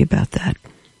don't worry about that.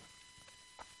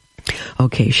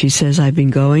 Okay, she says, I've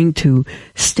been going to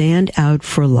Stand Out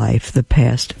for Life the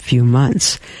past few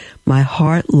months. My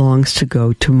heart longs to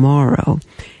go tomorrow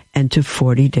and to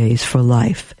 40 Days for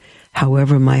Life.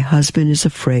 However, my husband is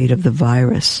afraid of the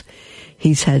virus.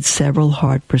 He's had several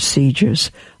heart procedures,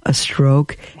 a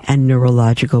stroke, and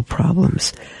neurological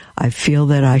problems. I feel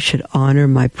that I should honor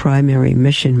my primary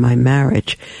mission, my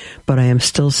marriage, but I am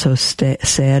still so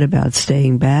sad about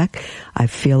staying back. I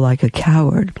feel like a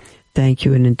coward. Thank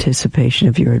you in anticipation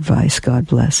of your advice. God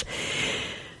bless.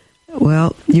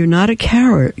 Well, you're not a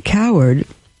coward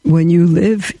when you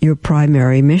live your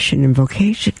primary mission and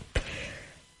vocation.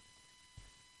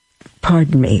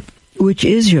 Pardon me, which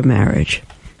is your marriage.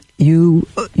 You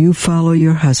follow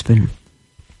your husband.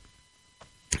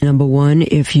 Number one,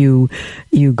 if you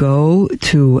go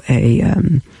to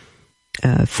a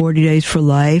 40 Days for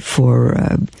Life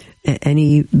or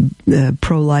any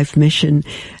pro-life mission,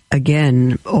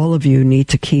 again, all of you need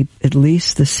to keep at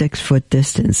least the 6-foot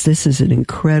distance. This is an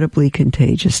incredibly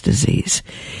contagious disease.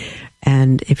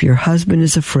 And if your husband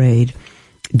is afraid,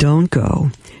 don't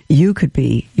go.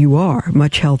 You are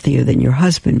much healthier than your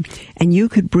husband, and you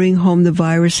could bring home the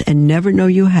virus and never know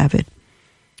you have it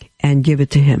and give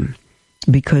it to him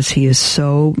because he is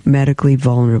so medically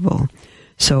vulnerable.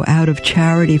 So out of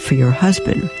charity for your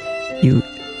husband,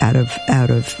 out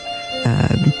of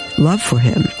love for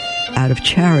him, out of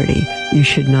charity, you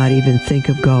should not even think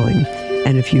of going.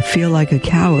 And if you feel like a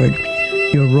coward,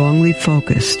 You're wrongly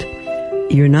focused.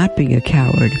 You're not being a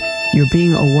coward. You're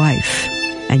being a wife,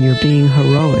 and you're being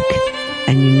heroic,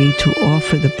 and you need to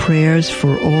offer the prayers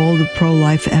for all the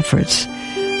pro-life efforts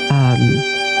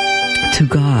to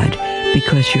God,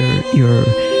 because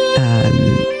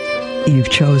you've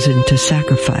chosen to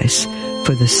sacrifice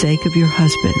for the sake of your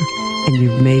husband, and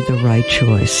you've made the right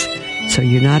choice. So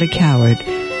you're not a coward.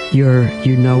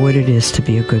 You know what it is to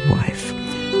be a good wife.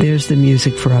 There's the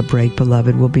music for our break,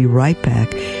 beloved. We'll be right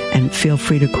back, and feel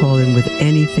free to call in with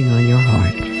anything on your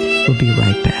heart. We'll be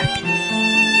right back.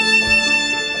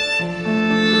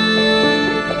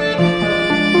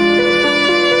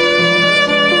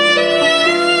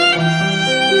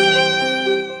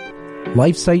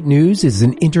 LifeSite News is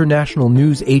an international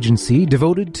news agency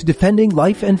devoted to defending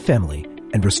life and family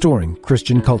and restoring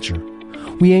Christian culture.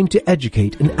 We aim to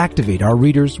educate and activate our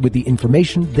readers with the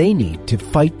information they need to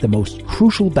fight the most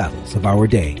crucial battles of our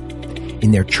day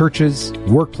in their churches,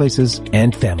 workplaces,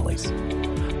 and families.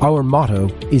 Our motto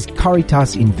is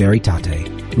Caritas in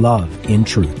Veritate, love in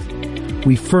truth.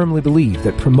 We firmly believe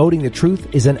that promoting the truth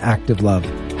is an act of love,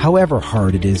 however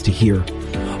hard it is to hear.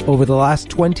 Over the last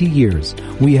 20 years,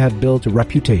 we have built a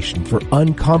reputation for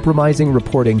uncompromising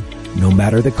reporting, no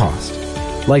matter the cost.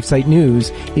 LifeSite News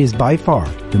is by far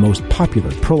the most popular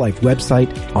pro-life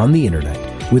website on the internet,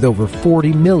 with over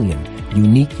 40 million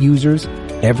unique users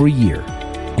every year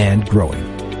and growing.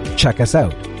 Check us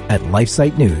out at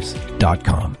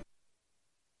lifesitenews.com.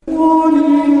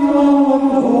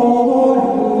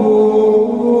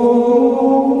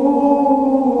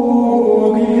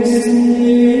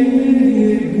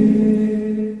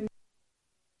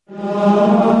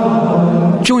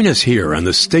 Join us here on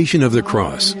the Station of the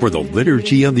Cross for the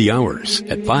Liturgy of the Hours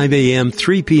at 5 a.m.,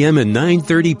 3 p.m., and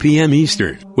 9:30 p.m.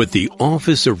 Eastern, with the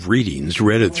Office of Readings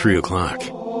read at 3 o'clock.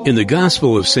 In the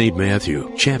Gospel of St.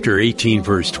 Matthew, chapter 18,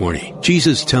 verse 20,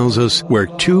 Jesus tells us, "Where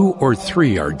 2 or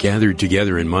 3 are gathered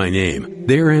together in my name,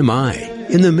 there am I,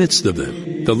 in the midst of them."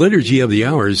 The Liturgy of the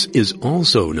Hours is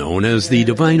also known as the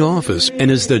Divine Office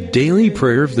and is the daily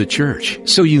prayer of the Church.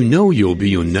 So you know you'll be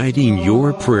uniting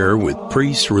your prayer with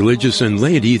priests, religious, and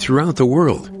laity throughout the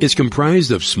world. It's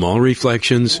comprised of small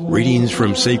reflections, readings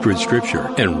from sacred scripture,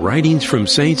 and writings from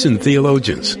saints and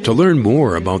theologians. To learn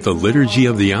more about the Liturgy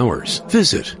of the Hours,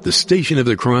 visit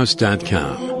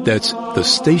thestationofthecross.com. That's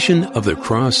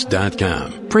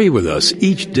thestationofthecross.com. Pray with us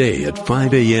each day at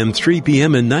 5 a.m., 3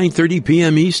 p.m., and 9:30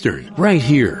 p.m. Eastern, right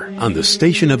here on the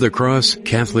Station of the Cross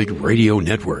Catholic Radio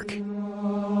Network.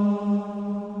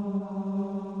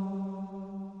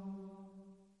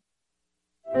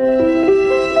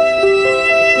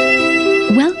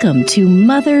 Welcome to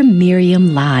Mother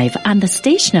Miriam Live on the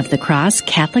Station of the Cross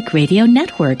Catholic Radio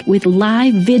Network, with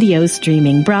live video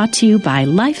streaming brought to you by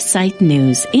LifeSite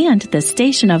News and the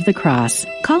Station of the Cross.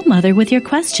 Call Mother with your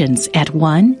questions at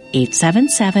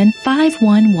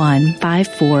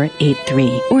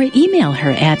 1-877-511-5483 or email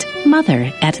her at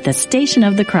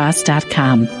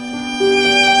mother@thestationofthecross.com.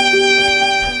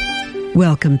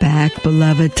 Welcome back,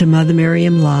 beloved, to Mother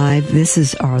Miriam Live. This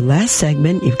is our last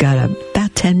segment. You've got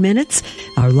about 10 minutes.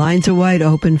 Our lines are wide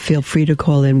open. Feel free to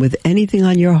call in with anything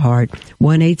on your heart.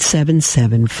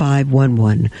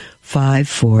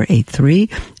 1-877-511-5483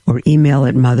 or email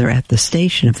at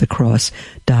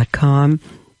mother@thestationofthecross.com.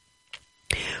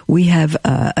 We have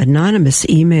anonymous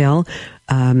email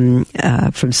from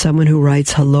someone who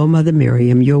writes, "Hello, Mother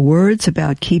Miriam. Your words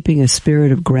about keeping a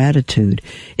spirit of gratitude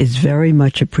is very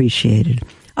much appreciated.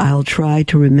 I'll try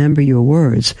to remember your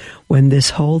words when this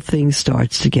whole thing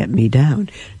starts to get me down."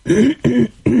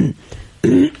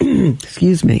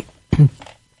 Excuse me.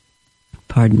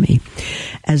 Pardon me.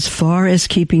 As far as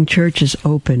keeping churches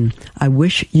open, I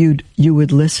wish you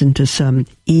would listen to some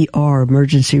ER,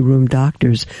 emergency room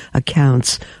doctors'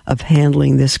 accounts of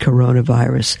handling this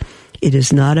coronavirus. It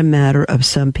is not a matter of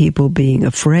some people being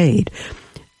afraid.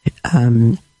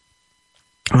 I'm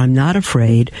not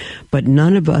afraid, but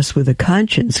none of us with a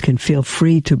conscience can feel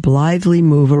free to blithely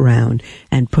move around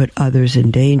and put others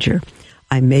in danger.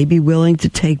 I may be willing to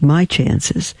take my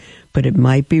chances, but it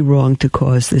might be wrong to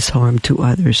cause this harm to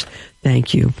others.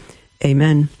 Thank you.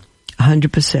 Amen.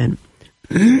 100%.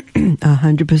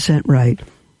 100% right.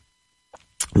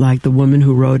 Like the woman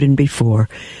who wrote in before,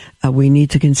 we need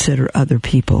to consider other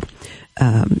people.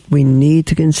 We need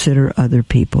to consider other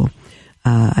people.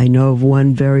 I know of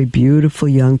one very beautiful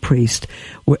young priest.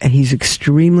 He's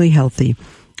extremely healthy,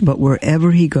 but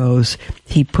wherever he goes,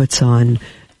 he puts on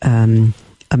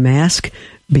a mask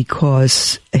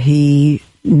because he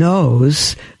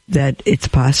knows that it's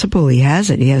possible he has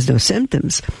it. He has no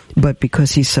symptoms, but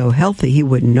because he's so healthy, he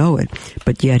wouldn't know it,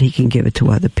 but yet he can give it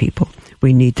to other people.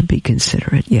 We need to be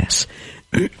considerate, yes.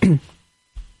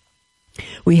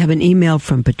 We have an email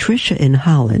from Patricia in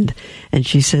Holland, and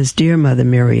she says, Dear Mother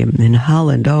Miriam, in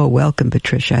Holland, oh, welcome,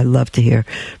 Patricia. I love to hear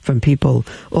from people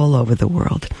all over the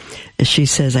world. And she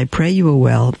says, I pray you are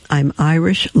well. I'm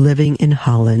Irish living in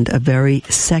Holland, a very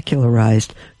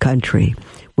secularized country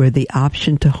where the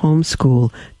option to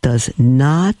homeschool does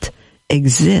not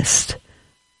exist.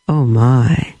 Oh,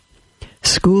 my.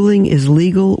 Schooling is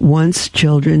legal once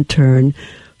children turn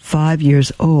 5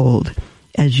 years old.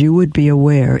 As you would be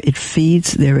aware, it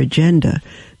feeds their agenda.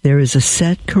 There is a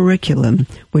set curriculum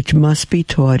which must be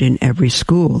taught in every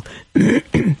school.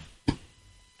 If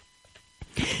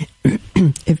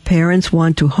parents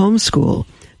want to homeschool,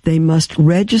 they must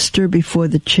register before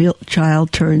the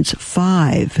child turns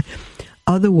 5.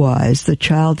 Otherwise, the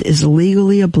child is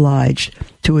legally obliged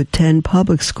to attend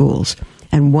public schools.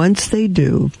 And once they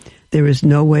do, there is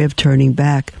no way of turning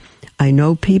back. I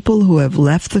know people who have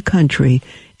left the country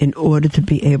in order to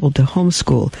be able to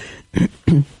homeschool.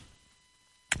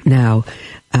 Now,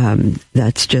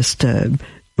 that's just,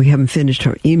 we haven't finished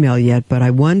her email yet, but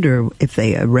I wonder if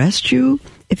they arrest you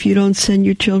if you don't send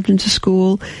your children to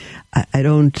school. I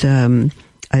don't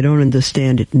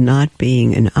understand it not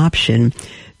being an option.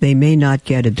 They may not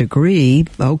get a degree,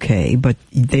 okay, but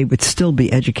they would still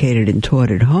be educated and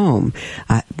taught at home.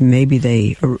 Maybe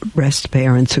they arrest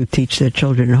parents who teach their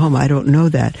children at home. I don't know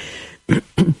that.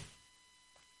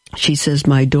 She says,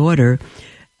 my daughter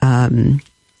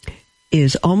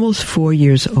is almost 4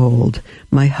 years old.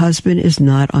 My husband is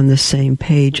not on the same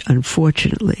page,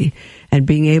 unfortunately, and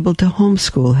being able to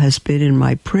homeschool has been in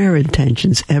my prayer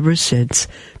intentions ever since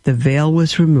the veil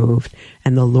was removed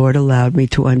and the Lord allowed me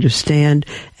to understand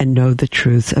and know the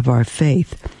truth of our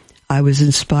faith. I was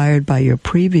inspired by your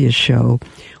previous show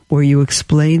where you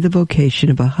explained the vocation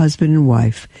of a husband and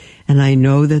wife, and I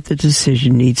know that the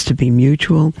decision needs to be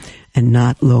mutual and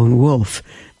not lone wolf.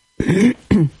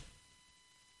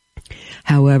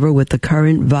 However, with the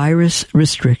current virus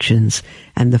restrictions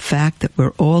and the fact that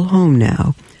we're all home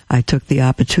now, I took the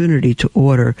opportunity to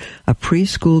order a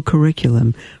preschool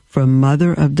curriculum from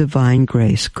Mother of Divine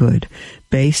Grace Good,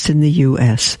 based in the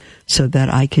U.S., so that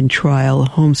I can trial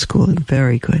homeschooling.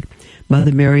 Very good.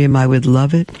 Mother Miriam, I would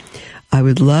love it. I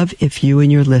would love if you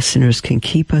and your listeners can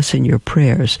keep us in your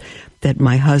prayers that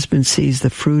my husband sees the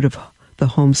fruit of the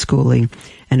homeschooling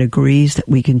and agrees that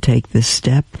we can take this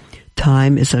step.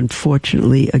 Time is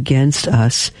unfortunately against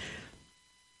us,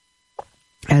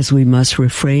 as we must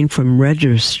refrain from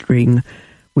registering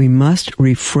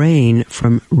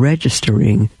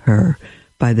her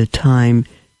by the time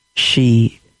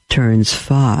she turns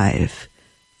 5.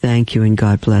 Thank you, and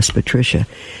God bless, Patricia.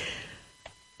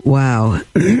 Wow.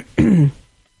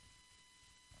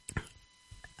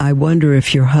 I wonder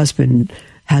if your husband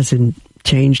hasn't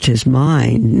changed his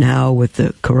mind now with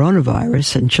the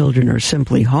coronavirus and children are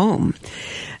simply home.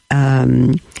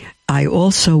 I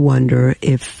also wonder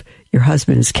if your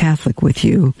husband is Catholic with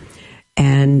you,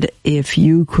 and if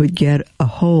you could get a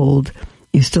hold,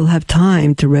 you still have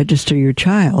time to register your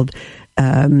child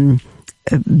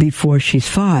before she's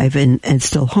 5 and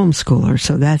still homeschool her.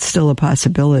 So that's still a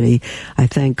possibility. I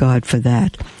thank God for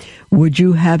that. Would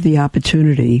you have the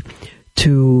opportunity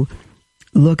to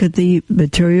look at the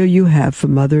material you have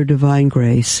from Mother Divine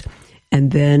Grace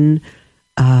and then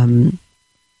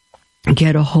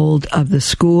get a hold of the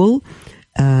school,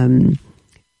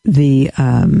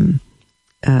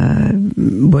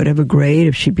 whatever grade,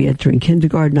 if she'd be entering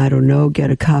kindergarten, I don't know,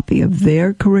 get a copy of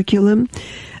their curriculum,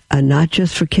 not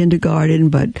just for kindergarten,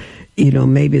 but,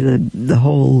 maybe the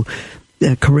whole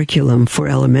curriculum for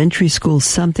elementary school,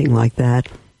 something like that,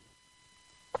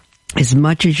 as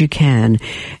much as you can,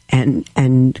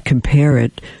 and compare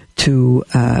it to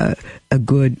a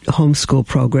good homeschool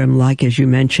program, like, as you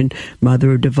mentioned,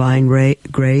 Mother of Divine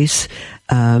Grace.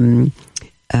 There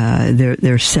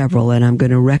are several, and I'm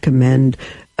going to recommend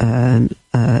a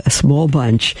small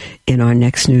bunch in our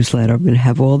next newsletter. I'm going to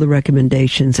have all the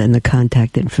recommendations and the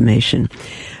contact information.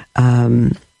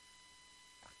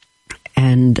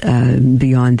 And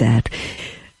beyond that.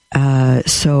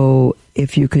 So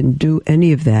if you can do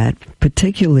any of that,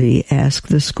 particularly ask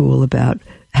the school about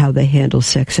how they handle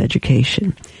sex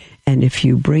education. And if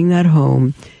you bring that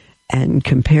home and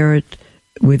compare it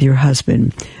with your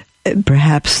husband,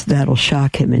 perhaps that'll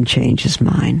shock him and change his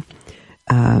mind.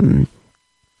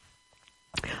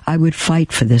 I would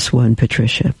fight for this one,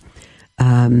 Patricia.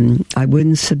 I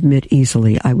wouldn't submit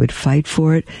easily. I would fight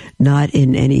for it, not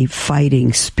in any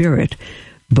fighting spirit,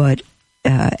 but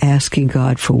asking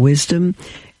God for wisdom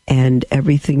and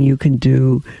everything you can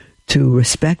do to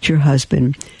respect your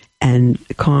husband and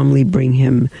calmly bring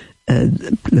him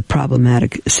the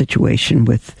problematic situation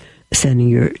with sending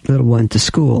your little one to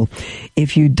school.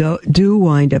 If you do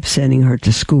wind up sending her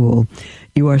to school,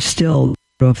 you are still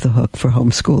off the hook for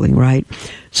homeschooling, right?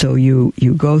 So you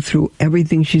go through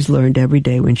everything she's learned every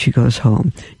day when she goes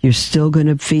home. You're still going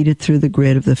to feed it through the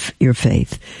grid of your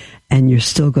faith, and you're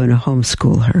still going to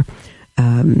homeschool her.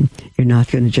 You're not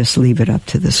going to just leave it up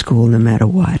to the school no matter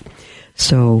what.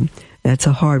 So that's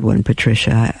a hard one,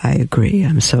 Patricia. I agree.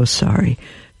 I'm so sorry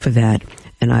for that.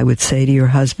 And I would say to your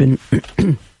husband,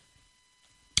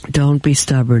 don't be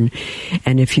stubborn.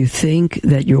 And if you think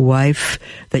that your wife,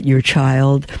 that your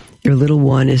child, your little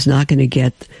one is not going to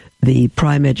get the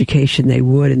prime education they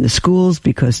would in the schools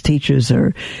because teachers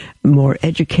are more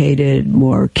educated,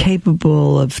 more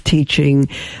capable of teaching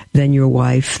than your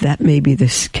wife, that may be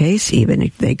the case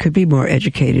even. They could be more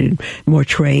educated, more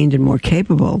trained, and more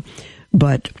capable,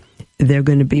 but they're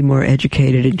going to be more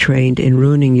educated and trained in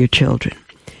ruining your children.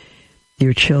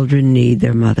 Your children need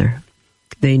their mother.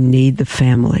 They need the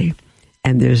family,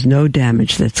 and there's no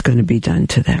damage that's going to be done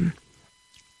to them.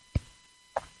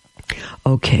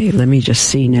 Okay, let me just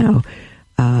see now.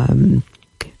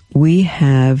 We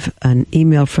have an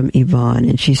email from Yvonne,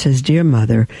 and she says, Dear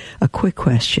Mother, a quick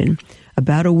question.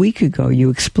 About a week ago, you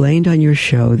explained on your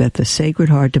show that the Sacred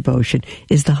Heart devotion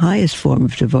is the highest form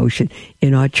of devotion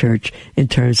in our church in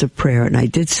terms of prayer, and I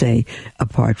did say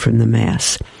apart from the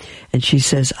Mass. And she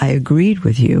says, I agreed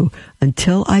with you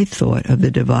until I thought of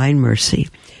the Divine Mercy,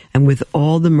 and with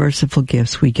all the merciful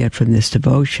gifts we get from this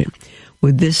devotion.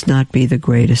 Would this not be the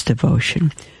greatest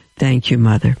devotion? Thank you,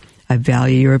 Mother. I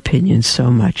value your opinion so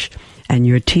much and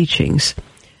your teachings.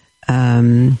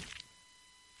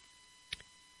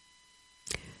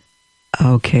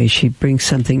 Okay, she brings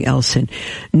something else in.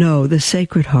 No, the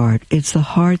Sacred Heart. It's the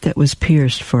heart that was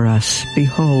pierced for us.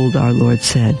 Behold, our Lord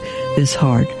said, this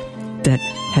heart that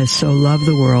has so loved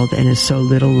the world and is so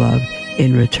little loved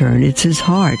in return. It's his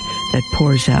heart that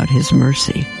pours out his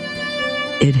mercy.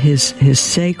 It is his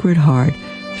sacred heart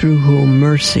through whom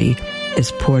mercy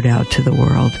is poured out to the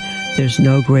world. There's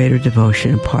no greater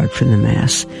devotion apart from the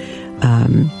Mass.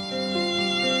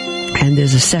 And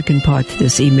there's a second part to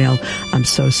this email. I'm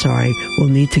so sorry. We'll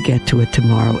need to get to it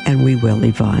tomorrow, and we will,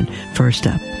 Yvonne. First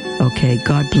up. Okay,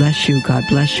 God bless you. God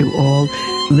bless you all.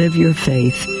 Live your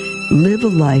faith. Live a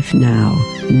life now,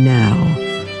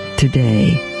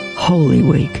 today, Holy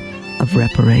Week of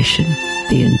Reparation,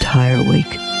 the entire week.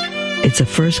 It's a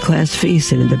first-class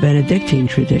feast, and in the Benedictine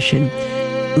tradition,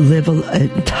 live an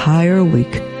entire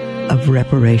week of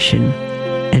reparation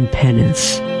and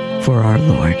penance for our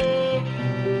Lord.